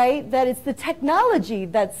work, right, that it's the technology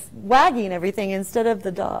that's wagging everything instead of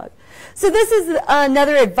the dog. So this is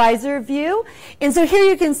another advisor view. And so here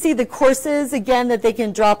you can see the courses, again, that they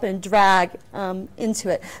can drop and drag into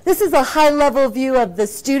it. This is a high-level view of the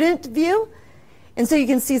student view. And so you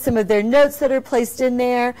can see some of their notes that are placed in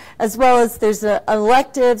there, as well as there's an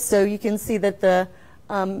elective, so you can see that the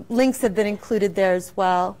links have been included there as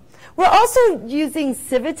well. We're also using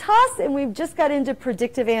Civitas, and we've just got into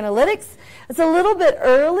predictive analytics. It's a little bit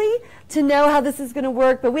early to know how this is going to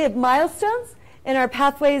work, but we have milestones in our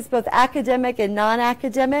pathways, both academic and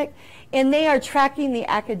non-academic, and they are tracking the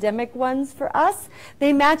academic ones for us.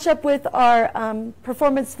 They match up with our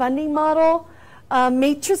performance funding model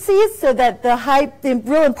matrices so that the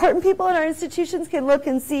real important people in our institutions can look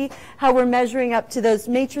and see how we're measuring up to those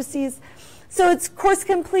matrices. So it's course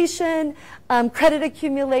completion, credit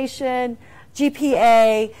accumulation,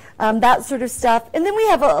 GPA, that sort of stuff. And then we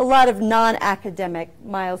have a lot of non-academic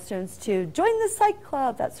milestones too. Join the psych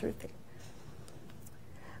club, that sort of thing.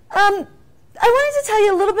 I wanted to tell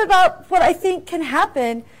you a little bit about what I think can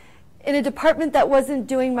happen in a department that wasn't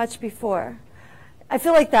doing much before. I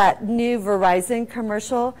feel like that new Verizon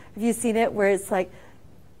commercial, have you seen it, where it's like,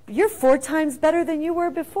 you're 4 times better than you were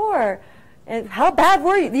before. And how bad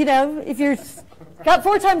were you? You know, if you're got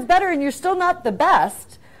 4 times better and you're still not the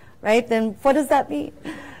best, right, then what does that mean?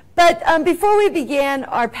 But before we began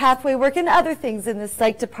our pathway work and other things in the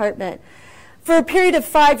psych department, for a period of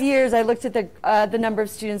 5 years, I looked at the number of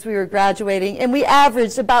students we were graduating, and we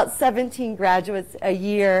averaged about 17 graduates a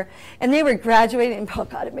year. And they were graduating, and oh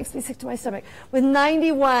God, it makes me sick to my stomach, with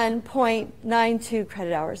 91.92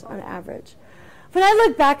 credit hours on average. When I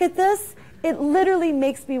look back at this, it literally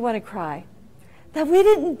makes me want to cry. That we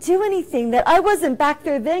didn't do anything, that I wasn't back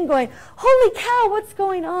there then going, holy cow, what's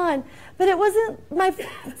going on? But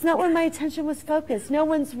it's not where my attention was focused. No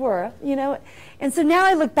one's were, you know. And so now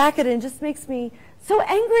I look back at it and it just makes me so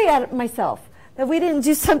angry at myself that we didn't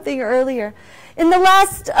do something earlier. In the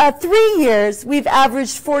last 3 years, we've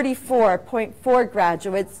averaged 44.4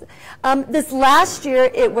 graduates. This last year,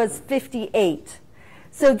 it was 58.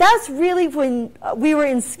 So that's really when we were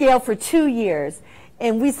in scale for 2 years,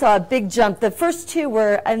 and we saw a big jump. The first 2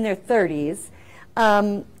 were in their 30s,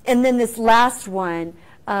 and then this last one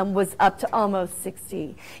was up to almost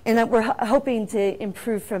 60, and that we're hoping to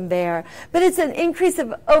improve from there. But it's an increase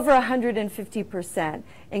of over 150%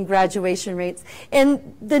 in graduation rates.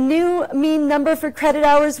 And the new mean number for credit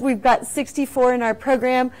hours, we've got 64 in our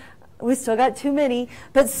program. We still got too many,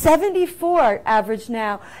 but 74 average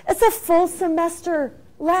now. It's a full semester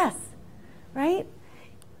less, right?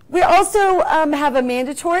 We also have a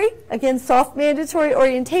mandatory, again, soft mandatory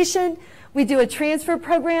orientation. We do a transfer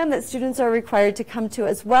program that students are required to come to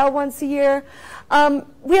as well once a year.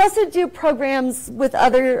 We also do programs with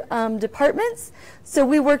other departments. So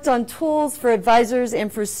we worked on tools for advisors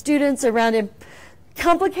and for students around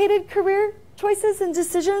complicated career choices and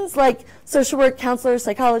decisions like social work, counselors,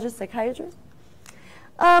 psychologists, psychiatrists.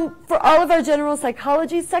 For all of our general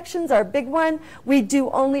psychology sections, our big one, we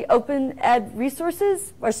do only open ed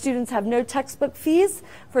resources. Our students have no textbook fees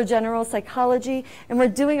for general psychology, and we're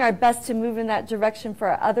doing our best to move in that direction for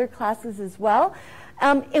our other classes as well.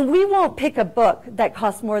 And we won't pick a book that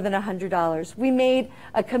costs more than $100. We made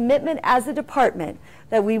a commitment as a department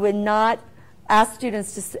that we would not ask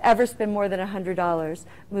students to ever spend more than $100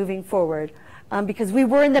 moving forward, because we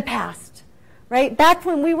were in the past. Right? Back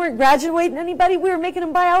when we weren't graduating anybody, we were making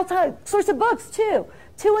them buy all sorts of books too.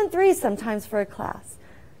 2 and 3 sometimes for a class.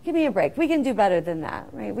 Give me a break. We can do better than that,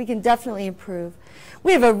 right? We can definitely improve.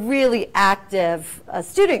 We have a really active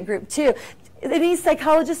student group too. Any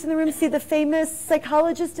psychologists in the room see the famous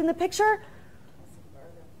psychologist in the picture?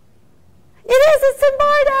 It is, it's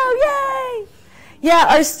Zimbardo, yay! Yeah,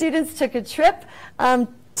 our students took a trip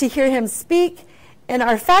to hear him speak, and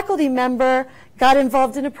our faculty member got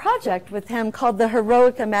involved in a project with him called the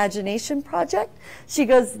Heroic Imagination Project. She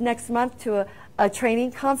goes next month to a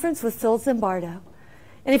training conference with Phil Zimbardo.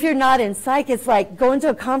 And if you're not in psych, it's like going to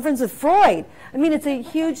a conference with Freud. I mean, it's a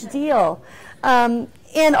huge deal. And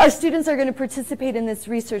our students are going to participate in this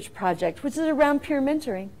research project, which is around peer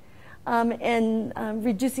mentoring and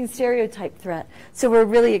reducing stereotype threat. So we're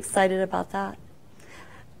really excited about that.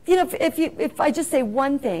 You know, if I just say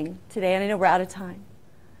one thing today, and I know we're out of time,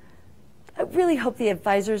 I really hope the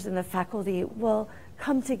advisors and the faculty will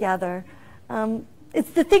come together. It's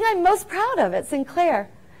the thing I'm most proud of at Sinclair,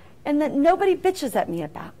 and that nobody bitches at me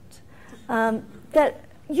about. That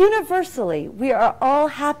universally, we are all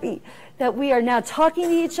happy that we are now talking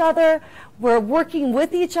to each other, we're working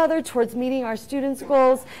with each other towards meeting our students'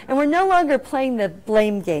 goals, and we're no longer playing the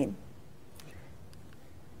blame game.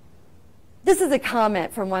 This is a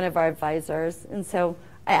comment from one of our advisors, and so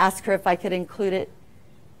I asked her if I could include it.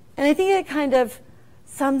 And I think it kind of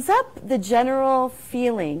sums up the general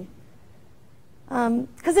feeling.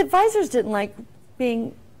 Because advisors didn't like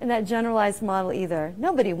being in that generalized model either.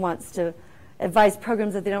 Nobody wants to advise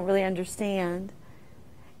programs that they don't really understand.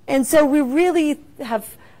 And so we really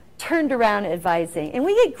have turned around advising. And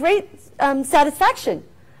we get great satisfaction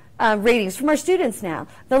ratings from our students now.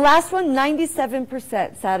 The last one,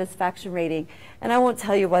 97% satisfaction rating. And I won't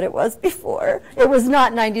tell you what it was before. It was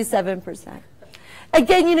not 97%.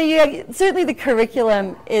 Again, you know, certainly the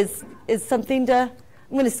curriculum is something to,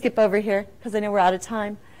 I'm going to skip over here because I know we're out of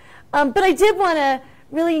time. But I did want to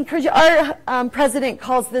really encourage you. Our president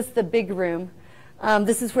calls this the big room.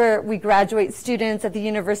 This is where we graduate students at the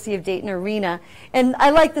University of Dayton Arena. And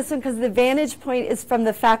I like this one because the vantage point is from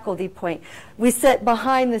the faculty point. We sit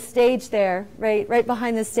behind the stage there, right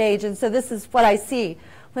behind the stage. And so this is what I see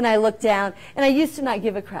when I look down. And I used to not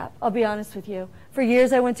give a crap, I'll be honest with you. For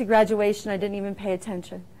years I went to graduation, I didn't even pay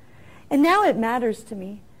attention. And now it matters to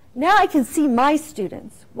me. Now I can see my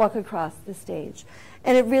students walk across the stage.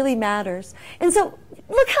 And it really matters. And so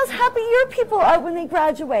look how happy your people are when they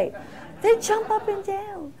graduate. They jump up and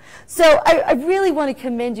down. So I really want to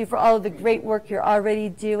commend you for all of the great work you're already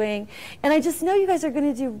doing. And I just know you guys are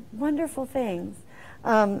going to do wonderful things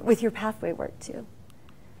with your pathway work too.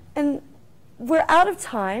 And we're out of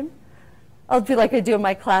time. I'll do like I do in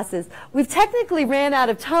my classes. We've technically ran out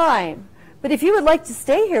of time. But if you would like to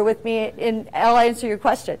stay here with me, I'll answer your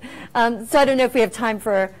question. So I don't know if we have time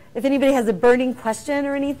for, if anybody has a burning question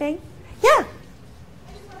or anything. Yeah? I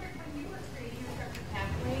just wondered, when you were creating your structured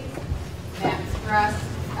pathways that express,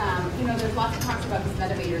 you know, there's lots of talks about these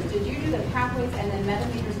metameters. Did you do the pathways and then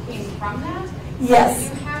metameters came from that? Yes. Or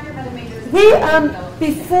did you have your metameters? We,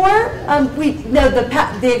 before, no,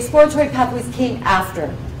 the exploratory pathways came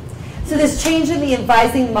after. So this change in the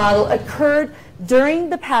advising model occurred during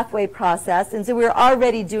the pathway process, and so we were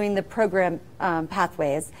already doing the program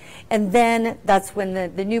pathways, and then that's when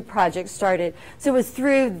the new project started. So it was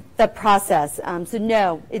through the process. So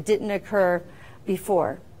no, it didn't occur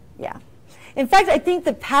before. Yeah. In fact, I think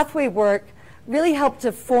the pathway work really helped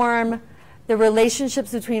to form the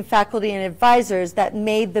relationships between faculty and advisors that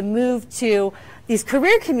made the move to these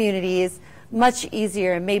career communities much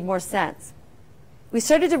easier and made more sense. We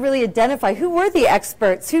started to really identify who were the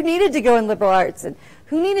experts, who needed to go in liberal arts, and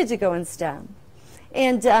who needed to go in STEM.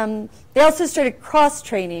 And they also started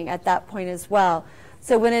cross-training at that point as well.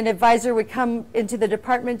 So when an advisor would come into the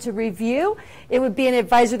department to review, it would be an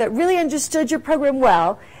advisor that really understood your program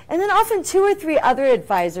well, and then often 2 or 3 other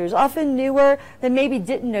advisors, often newer, that maybe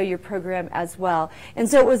didn't know your program as well. And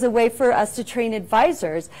so it was a way for us to train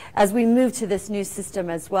advisors as we moved to this new system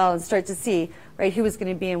as well and start to see, right, who was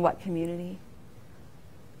going to be in what community.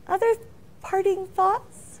 Other parting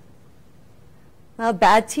thoughts? Well,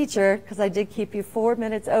 bad teacher, because I did keep you 4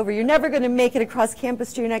 minutes over. You're never going to make it across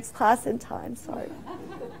campus to your next class in time. Sorry.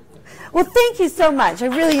 Well, thank you so much. I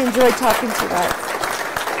really enjoyed talking to you guys.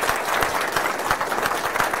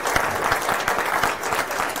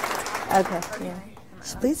 Okay. Yeah.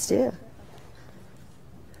 Please do.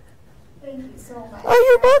 Thank you so much. Oh,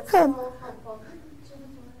 you're welcome.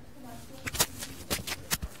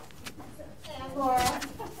 And Laura,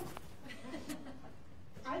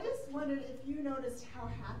 I just wondered if you noticed how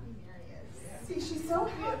happy Mary is. See, she's so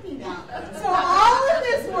happy now. So all of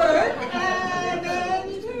this work, and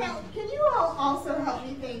then you turn out. Can you all also help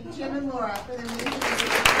me thank Jim and Laura for their amazing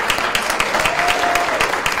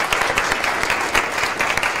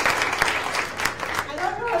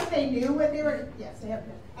they knew what they were, yes, they have.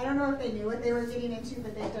 I don't know if they knew what they were getting into,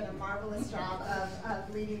 but they've done a marvelous job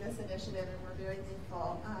of leading this initiative, and we're very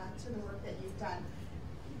thankful to the work that you've done.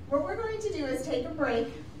 What we're going to do is take a break,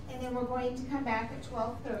 and then we're going to come back at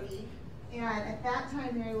 12:30, and at that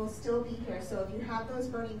time, Mary will still be here. So if you have those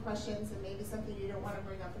burning questions and maybe something you don't want to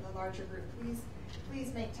bring up in the larger group,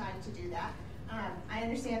 please make time to do that. I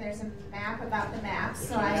understand there's a map about the maps,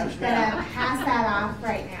 so I'm going to pass that off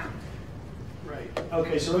right now. Right.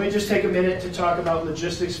 Okay, so let me just take a minute to talk about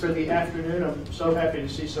logistics for the afternoon. I'm so happy to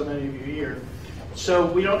see so many of you here. So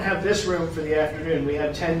we don't have this room for the afternoon. We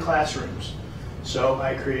have 10 classrooms. So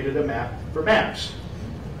I created a map for maps.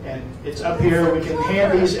 And it's up here. We can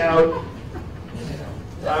hand these out.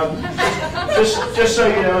 Just so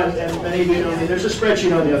you know, and many of you know, there's a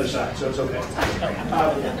spreadsheet on the other side, so it's okay.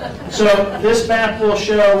 So this map will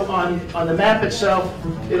show on the map itself,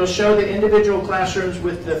 it'll show the individual classrooms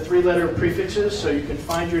with the 3-letter prefixes, so you can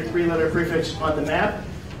find your 3-letter prefix on the map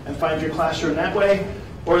and find your classroom that way.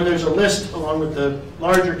 Or there's a list along with the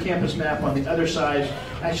larger campus map on the other side.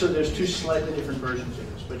 Actually, there's 2 slightly different versions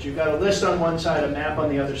of this, but you've got a list on one side, a map on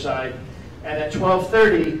the other side, and at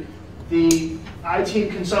 12:30, the IT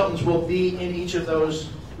consultants will be in each of those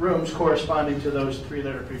rooms corresponding to those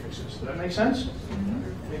 3-letter prefixes. Does that make sense?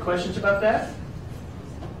 Any questions about that?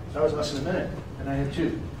 That was less than a minute, and I had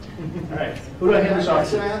 2. All right, who do I hand this off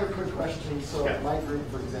to? So I have a quick question. So my group,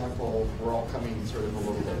 for example, we're all coming sort of a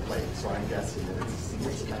little bit late, so I'm guessing that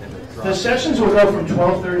it's kind of a drop. The sessions will go from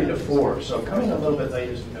 12:30 to 4, so coming a little bit late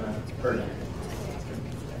isn't going to hurt it.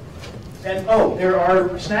 And there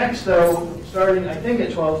are snacks though, starting I think at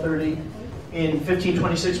 12:30 in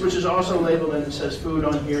 1526, which is also labeled and it says food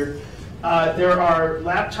on here. There are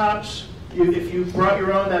laptops. If you brought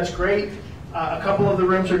your own, that's great. A couple of the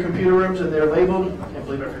rooms are computer rooms and they're labeled. I can't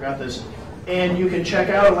believe I forgot this. And you can check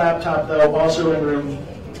out a laptop though, also in room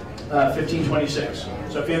 1526.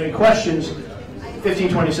 So if you have any questions,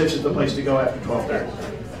 1526 is the place to go after 12:30.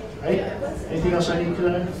 Right? Anything else I need to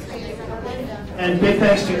know? And big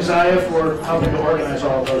thanks to Uzziah for helping to organize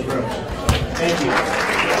all of those rooms. Thank you.